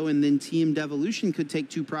 Gholdengo, and then Team Devolution could take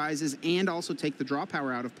 2 prizes and also take the draw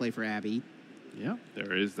power out of play for Abby. Yeah,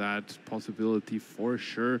 there is that possibility for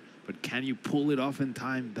sure. But can you pull it off in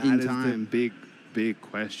time? That is the big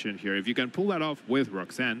question here. If you can pull that off with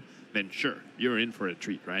Roxanne, then sure, you're in for a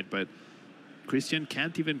treat, right? But Christian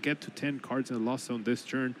can't even get to 10 cards in the Lost Zone this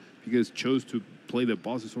turn because chose to play the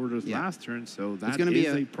boss's orders last turn, so that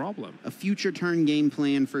is a problem. A future turn game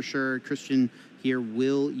plan for sure. Christian here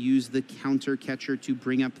will use the counter catcher to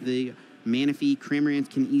bring up the Manaphy.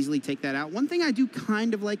 Cramorant can easily take that out. One thing I do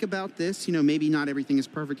kind of like about this, you know, maybe not everything is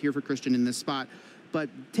perfect here for Christian in this spot, but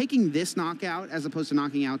taking this knockout as opposed to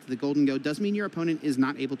knocking out the Gholdengo does mean your opponent is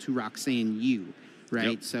not able to Roxanne you,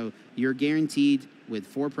 right? Yep. So you're guaranteed with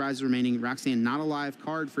 4 prizes remaining. Roxanne, not a live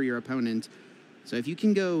card for your opponent. So if you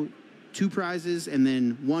can go 2 prizes and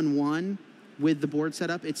then 1-1 with the board set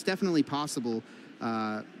up, it's definitely possible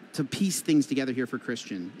to piece things together here for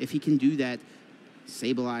Christian. If he can do that,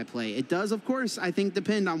 Sableye play. It does, of course, I think,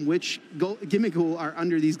 depend on which Gimmighoul are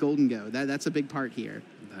under these Gholdengo. That's a big part here.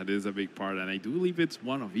 That is a big part, and I do believe it's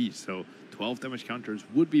 1 of each. So 12 damage counters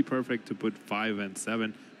would be perfect to put 5 and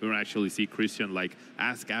 7. We will actually see Christian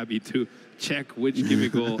ask Abby to check which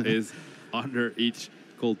Gimmighoul is under each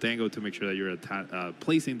Gholdengo to make sure that you're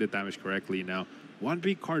placing the damage correctly. Now, one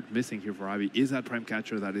big card missing here for Abby is that Prime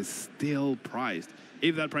Catcher that is still prized.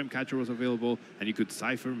 If that Prime Catcher was available and you could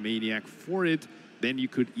Cypher Maniac for it, then you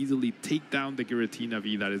could easily take down the Giratina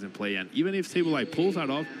V that is in play. And even if Sableye pulls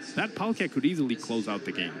that off, that Palkia could easily close out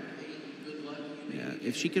the game. Yeah,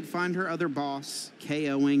 if she could find her other boss,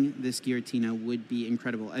 KOing this Giratina would be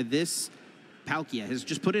incredible. This Palkia has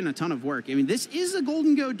just put in a ton of work. I mean, this is a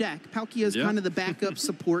Gholdengo deck. Palkia is kind of the backup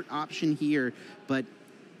support option here, but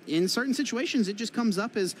in certain situations, it just comes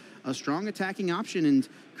up as a strong attacking option, and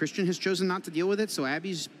Christian has chosen not to deal with it, so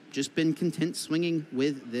Abby's just been content swinging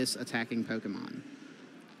with this attacking Pokemon.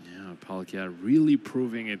 Yeah, Palkia really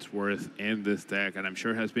proving its worth in this deck, and I'm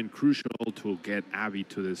sure has been crucial to get Abby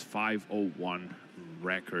to this 501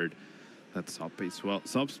 record. That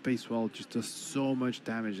Subspace Well just does so much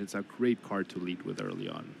damage. It's a great card to lead with early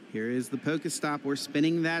on. Here is the Pokestop. We're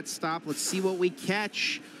spinning that stop. Let's see what we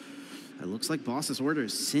catch. It looks like Boss's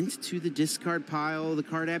Orders sent to the discard pile. The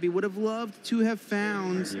card Abby would have loved to have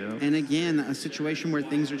found. Yep. And again, a situation where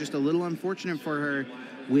things are just a little unfortunate for her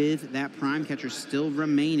with that Prime Catcher still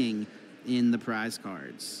remaining in the prize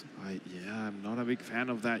cards. I'm not a big fan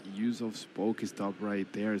of that use of Pokestop right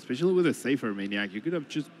there, especially with a Safer Maniac. You could have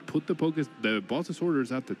just put the Boss's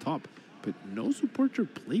Orders at the top, but no supporter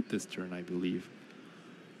played this turn, I believe.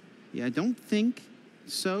 Yeah, I don't think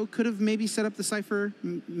so. Could have maybe set up the Cypher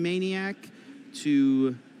Maniac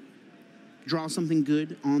to draw something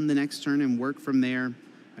good on the next turn and work from there.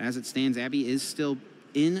 As it stands, Abby is still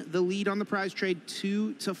in the lead on the prize trade,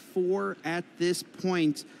 2-4 at this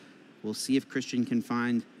point. We'll see if Christian can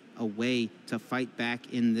find a way to fight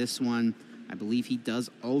back in this one. I believe he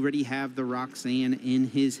does already have the Roxanne in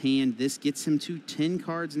his hand. This gets him to 10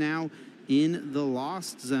 cards now in the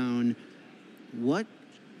Lost Zone. What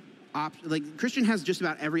Christian has just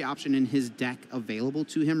about every option in his deck available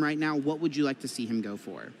to him right now. What would you like to see him go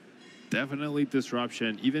for? Definitely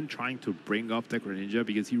Disruption, even trying to bring up the Greninja,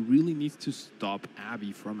 because he really needs to stop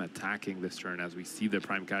Abby from attacking this turn, as we see the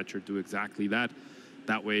Prime Catcher do exactly that.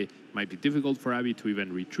 That way, it might be difficult for Abby to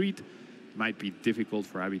even retreat. It might be difficult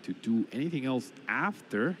for Abby to do anything else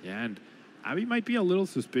after. And Abby might be a little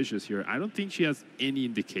suspicious here. I don't think she has any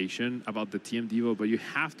indication about the TM Devo, but you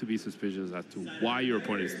have to be suspicious as to why your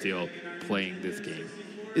opponent is still playing this game.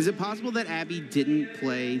 Is it possible that Abby didn't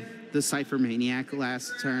play the Cypher Maniac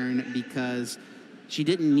last turn because she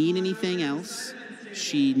didn't need anything else?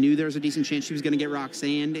 She knew there was a decent chance she was going to get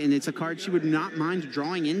Roxanne, and it's a card she would not mind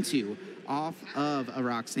drawing into off of a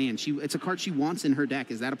Roxanne. It's a card she wants in her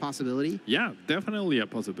deck. Is that a possibility? Yeah, definitely a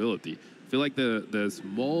possibility. I feel like the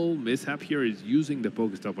small mishap here is using the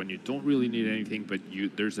Pokestop when you don't really need anything, but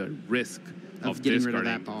there's a risk of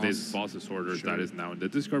discarding this Boss's Orders that is now in the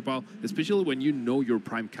discard pile, especially when you know your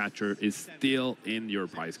Prime Catcher is still in your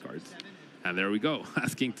prize cards. And there we go,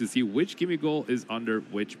 asking to see which Gimmighoul is under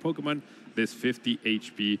which Pokemon. This 50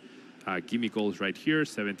 HP Gimmighoul is right here,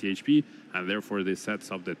 70 HP, and therefore this sets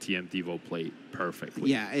up the TM Devo play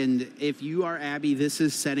perfectly. Yeah, and if you are Abby, this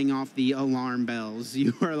is setting off the alarm bells.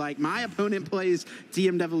 You are like, my opponent plays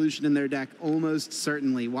TM Devolution in their deck, almost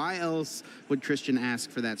certainly. Why else would Christian ask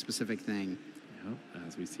for that specific thing?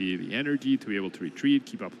 As we see the energy to be able to retreat,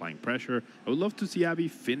 keep applying pressure. I would love to see Abby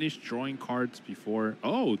finish drawing cards before...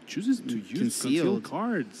 Oh, chooses to use concealed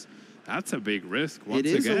cards. That's a big risk. Once it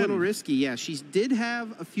is again. a little risky. Yeah, she did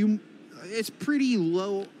have a few. It's pretty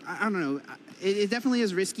low. I don't know. It definitely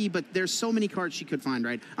is risky, but there's so many cards she could find,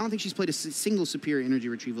 right? I don't think she's played a single superior energy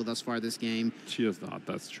retrieval thus far this game. She has not.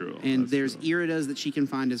 That's true. And that's there's true. Iridas that she can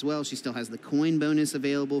find as well. She still has the coin bonus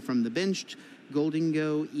available from the benched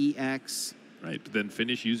Gholdengo EX. Right, but then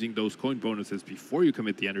finish using those coin bonuses before you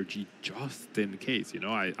commit the energy, just in case. You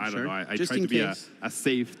know, I don't know. I try to be a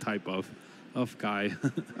safe type of guy.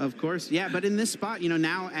 Of course, yeah. But in this spot, you know,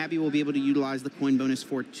 now Abby will be able to utilize the coin bonus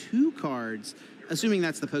for 2 cards, assuming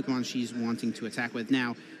that's the Pokemon she's wanting to attack with.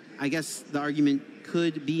 Now, I guess the argument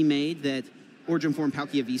could be made that Origin Form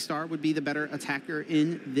Palkia Vstar would be the better attacker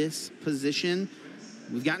in this position.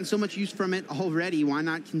 We've gotten so much use from it already. Why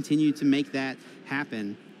not continue to make that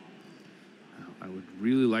happen? I would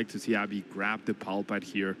really like to see Abby grab the Palpad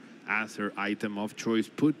here as her item of choice,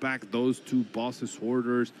 put back those 2 Boss's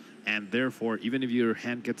Orders, and therefore, even if your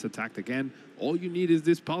hand gets attacked again, all you need is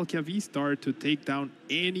this Palkia V-Star to take down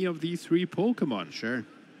any of these 3 Pokemon. Sure.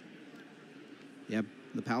 Yep,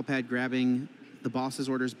 the Palpad grabbing the Boss's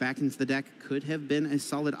Orders back into the deck could have been a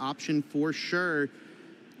solid option for sure.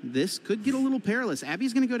 This could get a little perilous.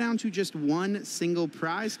 Abby's going to go down to just 1 single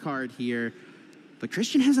prize card here. But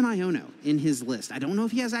Christian has an Iono in his list. I don't know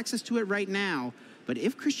if he has access to it right now, but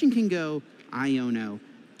if Christian can go Iono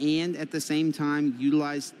and at the same time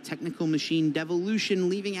utilize Technical Machine Devolution,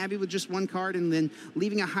 leaving Abby with just 1 card and then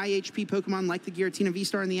leaving a high HP Pokemon like the Tina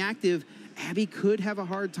Vstar in the active, Abby could have a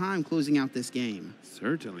hard time closing out this game.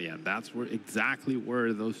 Certainly, and that's exactly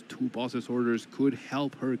where those 2 Boss's Orders could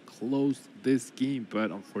help her close this game.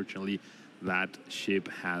 But unfortunately, that ship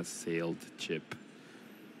has sailed, Chip.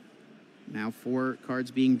 Now 4 cards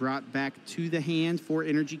being brought back to the hand, 4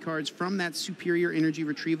 energy cards from that superior energy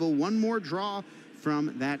retrieval. 1 more draw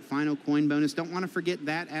from that final coin bonus. Don't want to forget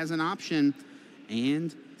that as an option.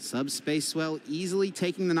 And Subspace Swell easily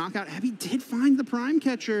taking the knockout. Abby did find the Prime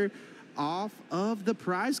Catcher off of the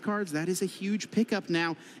prize cards. That is a huge pickup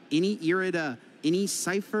now. Any Irida, any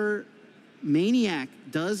Cypher Maniac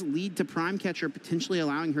does lead to Prime Catcher, potentially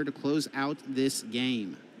allowing her to close out this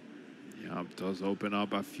game. It does open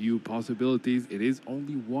up a few possibilities. It is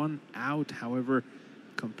only 1 out. However,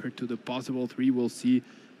 compared to the possible 3, we'll see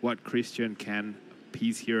what Christian can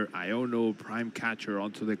piece here. Iono, Prime Catcher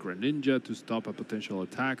onto the Greninja to stop a potential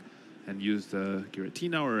attack and use the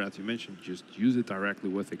Giratina, or as you mentioned, just use it directly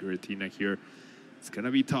with the Giratina here. It's going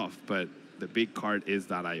to be tough, but the big card is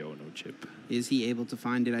that Iono, Chip. Is he able to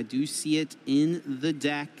find it? I do see it in the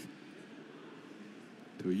deck.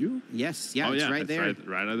 Do you? Yes, yeah, it's right there.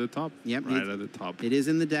 Right at the top. Yep, right at the top. It is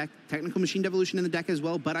in the deck. Technical Machine Devolution in the deck as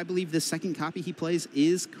well, but I believe the second copy he plays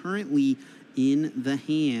is currently in the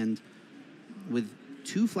hand. With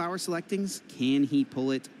 2 flower selectings, can he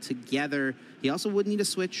pull it together? He also would need a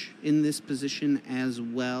switch in this position as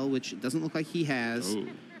well, which it doesn't look like he has. Oh.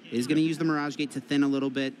 Is going to use the Mirage Gate to thin a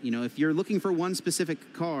little bit. You know, if you're looking for 1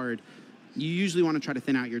 specific card, you usually want to try to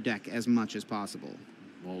thin out your deck as much as possible.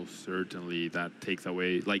 Most certainly, that takes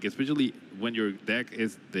away, like, especially when your deck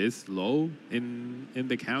is this low in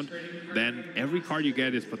the count, then every card you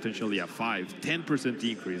get is potentially a 5-10%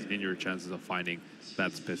 increase in your chances of finding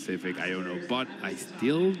that specific Iono. But I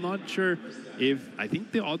still not sure if, I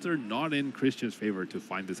think the odds are not in Christian's favor to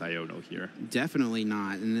find this Iono here. Definitely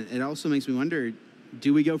not. And it also makes me wonder,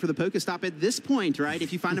 do we go for the Pokestop at this point, right?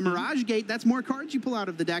 If you find a Mirage Gate, that's more cards you pull out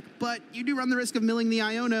of the deck, but you do run the risk of milling the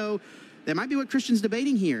Iono. That might be what Christian's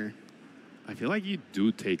debating here. I feel like you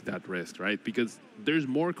do take that risk, right? Because there's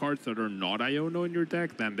more cards that are not Iono in your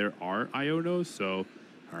deck than there are Ionos. So,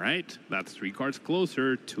 all right, that's 3 cards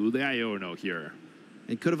closer to the Iono here.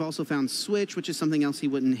 It could have also found Switch, which is something else he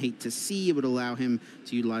wouldn't hate to see. It would allow him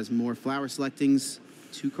to utilize more flower selectings.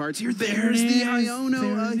 2 cards here. There's the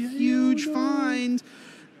Iono, a huge find.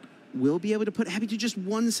 Will be able to put Abby to just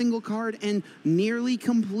 1 single card and nearly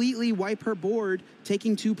completely wipe her board,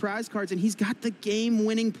 taking 2 prize cards. And he's got the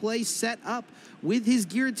game-winning play set up with his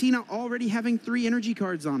Giratina already having 3 energy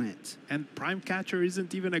cards on it. And Prime Catcher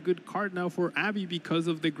isn't even a good card now for Abby because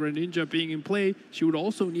of the Greninja being in play. She would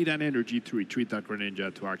also need an energy to retreat that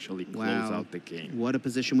Greninja to actually close out the game. What a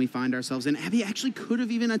position we find ourselves in. Abby actually could have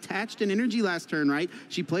even attached an energy last turn, right?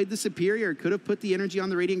 She played the Superior, could have put the energy on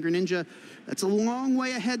the Radiant Greninja. That's a long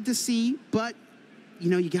way ahead to see, but you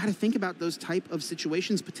know, you got to think about those type of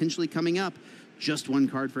situations potentially coming up. Just 1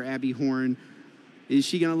 card for Abby Horn. Is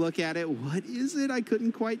she going to look at it? What is it? I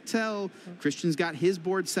couldn't quite tell. Christian's got his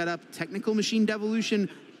board set up. Technical Machine Devolution,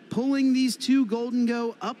 pulling these 2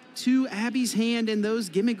 Gholdengo up to Abby's hand, and those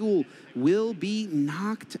Gimmighoul will be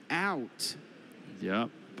knocked out. Yep.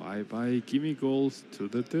 Bye-bye Gimmighoul. To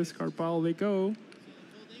the discard pile they go.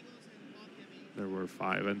 There were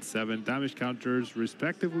 5 and 7 damage counters,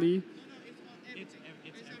 respectively.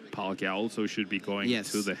 Palkia also should be going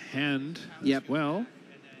to the hand as well.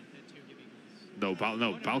 No,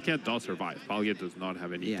 Palkia does survive. Palkia does not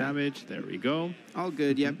have any damage. There we go. All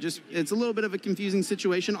good, yep. Just, it's a little bit of a confusing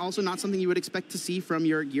situation. Also not something you would expect to see from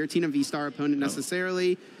your Tina Vstar opponent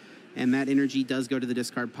necessarily. And that energy does go to the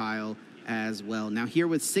discard pile as well. Now here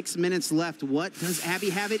with 6 minutes left, what does Abby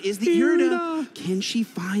have? It is the Irida. Can she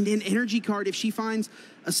find an energy card? If she finds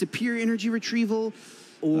a superior energy retrieval,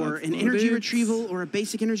 or an energy retrieval, or a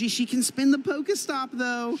basic energy. She can spin the Pokestop,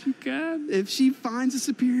 though. She can. If she finds a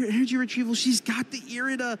superior energy retrieval, she's got the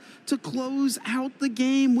Irida to close out the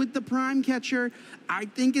game with the Prime Catcher. I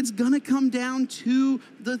think it's going to come down to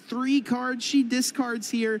the 3 cards she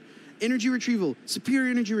discards here. Energy retrieval,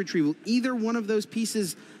 superior energy retrieval. Either one of those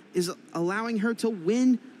pieces is allowing her to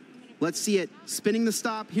win. Let's see it. Spinning the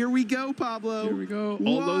stop. Here we go, Pablo. Here we go.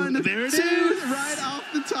 One, there it two, is. right off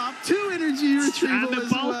the top. 2 energy retrieval and the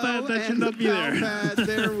as ball well. pad that should not be there.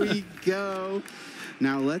 There we go.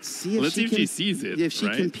 Now let's see if she sees it. If she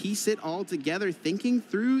can piece it all together, thinking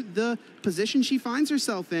through the position she finds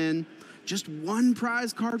herself in. Just 1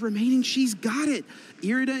 prize card remaining. She's got it.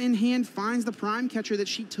 Irida in hand finds the Prime Catcher that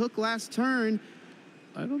she took last turn.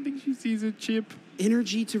 I don't think she sees it, Chip.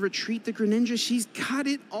 Energy to retreat the Greninja. She's got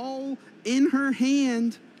it all in her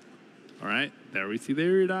hand. All right, there we see the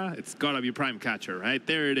Irida. It's got to be Prime Catcher, right?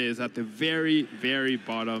 There it is at the very, very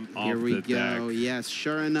bottom of the deck. Here we go. Yes,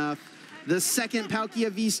 sure enough. The second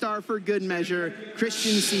Palkia Vstar for good measure.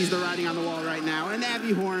 Christian sees the writing on the wall right now, and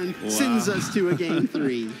Abby Horn sends us to a game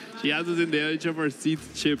 3. She has us in the edge of our seats,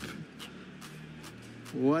 Chip.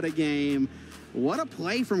 What a game. What a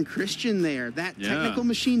play from Christian there. That technical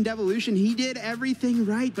machine devolution, he did everything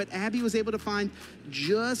right, but Abby was able to find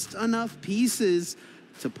just enough pieces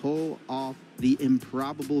to pull off the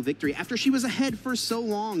improbable victory. After she was ahead for so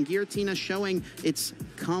long, Giratina showing its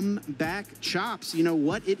comeback chops, you know,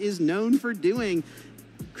 what it is known for doing.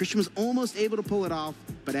 Christian was almost able to pull it off,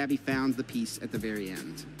 but Abby found the piece at the very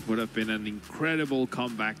end. Would have been an incredible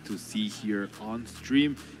comeback to see here on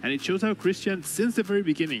stream. And it shows how Christian, since the very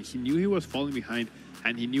beginning, he knew he was falling behind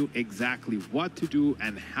and he knew exactly what to do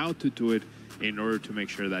and how to do it in order to make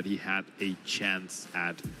sure that he had a chance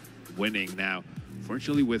at winning. Now,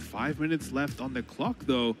 fortunately, with 5 minutes left on the clock,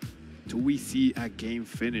 though, do we see a game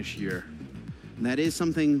finish here? That is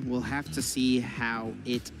something we'll have to see how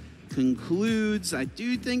it concludes. I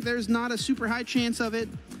do think there's not a super high chance of it.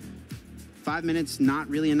 5 minutes, not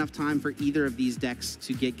really enough time for either of these decks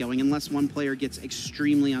to get going unless one player gets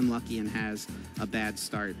extremely unlucky and has a bad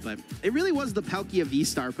start. But it really was the Palkia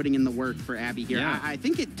Vstar putting in the work for Abby here. Yeah. I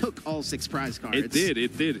think it took all 6 prize cards.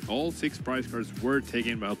 It did. All 6 prize cards were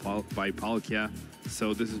taken by Palkia.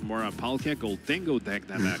 So this is more a Palkia Gholdengo deck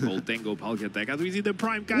than a Gholdengo Palkia deck. As we see the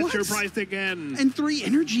Prime Catcher priced again. And 3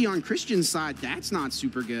 energy on Christian's side. That's not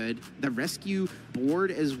super good. The rescue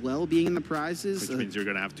board as well being in the prizes. Which means you're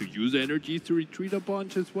going to have to use energies to retreat a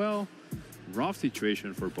bunch as well. Rough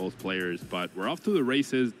situation for both players, but we're off to the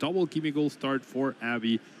races. Double Gimmighoul start for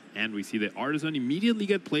Abby. And we see the Artisan immediately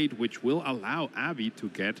get played, which will allow Abby to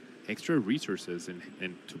get extra resources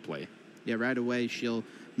into play. Yeah, right away she'll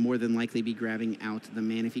more than likely be grabbing out the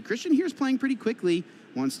Manaphy. Christian here is playing pretty quickly,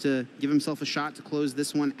 wants to give himself a shot to close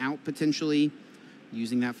this one out potentially,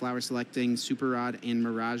 using that flower selecting, Super Rod and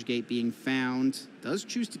Mirage Gate being found. Does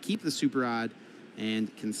choose to keep the Super Rod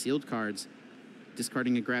and concealed cards,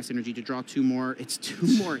 discarding a Grass Energy to draw 2 more. It's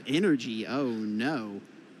 2 more energy. Oh no.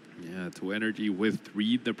 Yeah, 2 energy with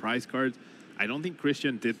 3 the prize cards. I don't think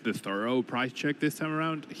Christian did the thorough price check this time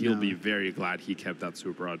around. He'll be very glad he kept that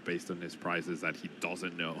Super Rod based on his prizes that he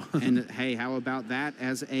doesn't know. And hey, how about that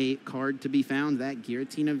as a card to be found? That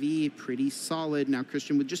Giratina V, pretty solid. Now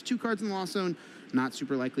Christian with just 2 cards in the Lost Zone, not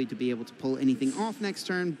super likely to be able to pull anything off next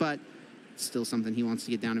turn, but still something he wants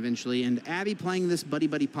to get down eventually. And Abby playing this Buddy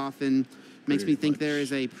Buddy Poffin makes me think there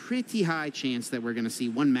is a pretty high chance that we're going to see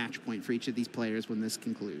 1 match point for each of these players when this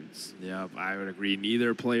concludes. Yeah, I would agree.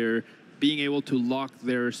 Neither player being able to lock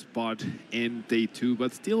their spot in day 2,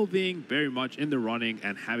 but still being very much in the running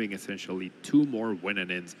and having essentially 2 more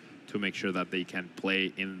win-and-ins to make sure that they can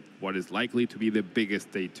play in what is likely to be the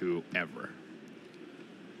biggest day 2 ever.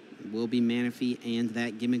 Will be Manaphy and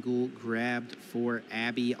that Gimmighoul grabbed for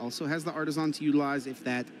Abby. Also has the Artisan to utilize if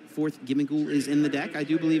that 4th Gimmighoul is in the deck. I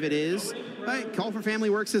do believe it is. But Call for Family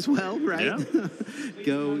works as well, right? Yeah.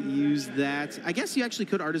 Go use that. I guess you actually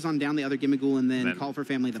could Artisan down the other Gimmighoul and then Call for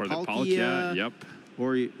Family the Palkia. Yep.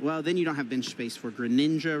 Or, well, then you don't have bench space for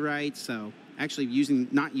Greninja, right? So actually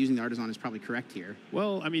not using the Artisan is probably correct here.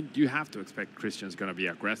 Well, I mean, you have to expect Christian's going to be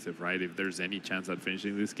aggressive, right? If there's any chance at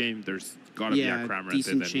finishing this game, there's got to be a Cramorant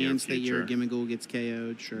decent in the chance that near your future. Gimmighoul gets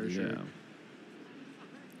KO'd. Sure.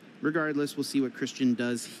 Regardless, we'll see what Christian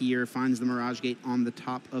does here. Finds the Mirage Gate on the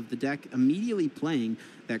top of the deck, immediately playing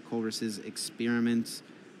that Colress's Experiment.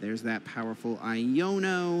 There's that powerful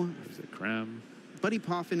Iono. There's a Cram. Buddy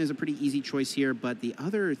Poffin is a pretty easy choice here, but the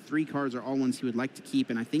other 3 cards are all ones he would like to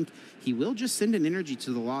keep, and I think he will just send an energy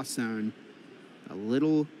to the Lost Zone. A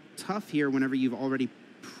little tough here whenever you've already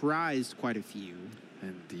prized quite a few.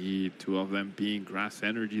 Indeed, 2 of them being Grass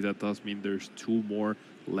Energy. That does mean there's 2 more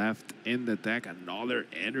left in the deck. Another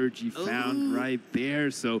energy found right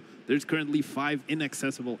there. So there's currently 5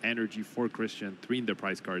 inaccessible energy for Christian, 3 in the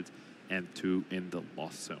prize cards and 2 in the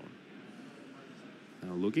Lost Zone.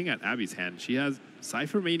 Now, looking at Abby's hand, she has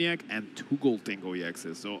Cypher Maniac and 2 Gholdengo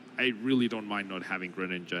EXs, so I really don't mind not having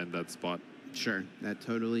Greninja in that spot. Sure, that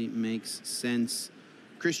totally makes sense.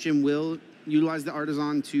 Christian will utilize the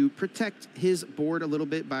Artisan to protect his board a little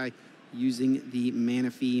bit by using the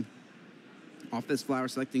Manaphy off this flower.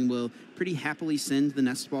 Selecting will pretty happily send the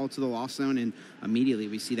Nest Ball to the Lost Zone, and immediately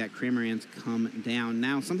we see that Cramorant come down.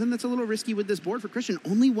 Now, something that's a little risky with this board for Christian,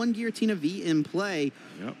 only 1 Giratina V in play.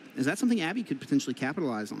 Yep. Is that something Abby could potentially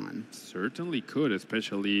capitalize on? Certainly could,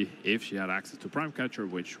 especially if she had access to Prime Catcher,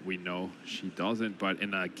 which we know she doesn't. But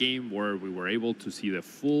in a game where we were able to see the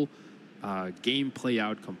full game play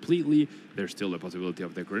out completely, there's still the possibility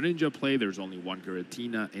of the Greninja play. There's only 1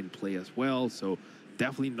 Giratina in play as well, so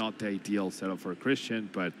definitely not the ideal setup for Christian,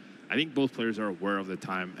 but I think both players are aware of the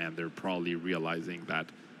time and they're probably realizing that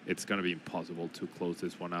it's going to be impossible to close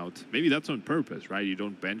this one out. Maybe that's on purpose, right? You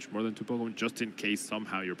don't bench more than 2 Pokemon just in case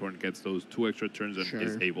somehow your opponent gets those 2 extra turns and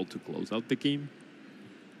is able to close out the game.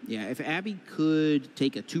 Yeah, if Abby could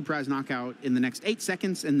take a 2-prize knockout in the next 8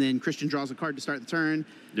 seconds and then Christian draws a card to start the turn,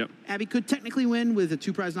 Abby could technically win with a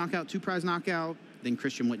 2-prize knockout, 2-prize knockout. Then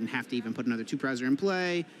Christian wouldn't have to even put another 2-prizer in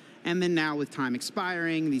play. And then now with time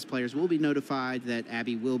expiring, these players will be notified that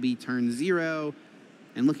Abby will be turn 0.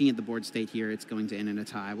 And looking at the board state here, it's going to end in a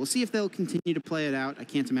tie. We'll see if they'll continue to play it out. I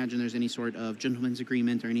can't imagine there's any sort of gentleman's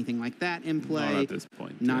agreement or anything like that in play. Not at this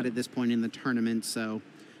point. Not at this point in the tournament. So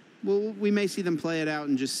we may see them play it out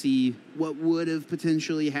and just see what would have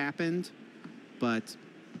potentially happened. But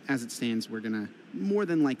as it stands, we're going to more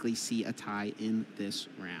than likely see a tie in this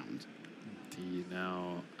round.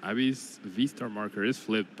 Now, Abby's V-Star marker is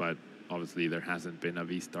flipped, but obviously there hasn't been a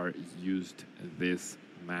V-Star used this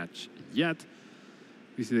match yet.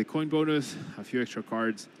 We see the coin bonus, a few extra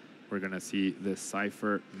cards. We're going to see the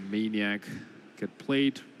Cypher Maniac get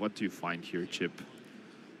played. What do you find here, Chip?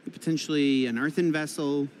 Potentially an Earthen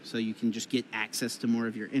Vessel, so you can just get access to more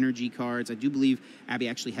of your energy cards. I do believe Abby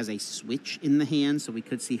actually has a switch in the hand, so we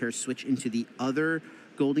could see her switch into the other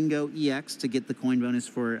Gholdengo EX to get the coin bonus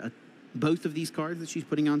for both of these cards that she's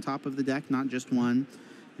putting on top of the deck, not just one.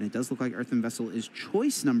 And it does look like Earthen Vessel is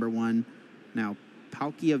choice number 1. Now,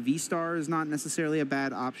 Palkia Vstar is not necessarily a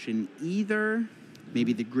bad option either.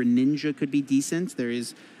 Maybe the Greninja could be decent. There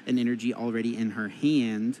is an energy already in her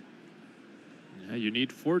hand. Yeah, you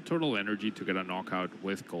need 4 total energy to get a knockout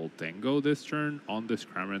with Gholdengo this turn on this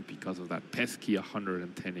Cramorant because of that pesky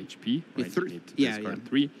 110 HP. Right? You need to discard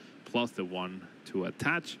 3 plus the 1 to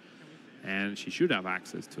attach. And she should have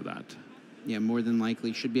access to that. Yeah, more than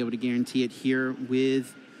likely. Should be able to guarantee it here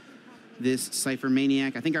with this Cypher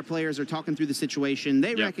Maniac. I think our players are talking through the situation.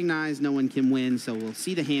 They recognize no one can win, so we'll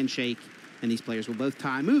see the handshake, and these players will both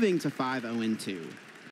tie, moving to 5-0-2.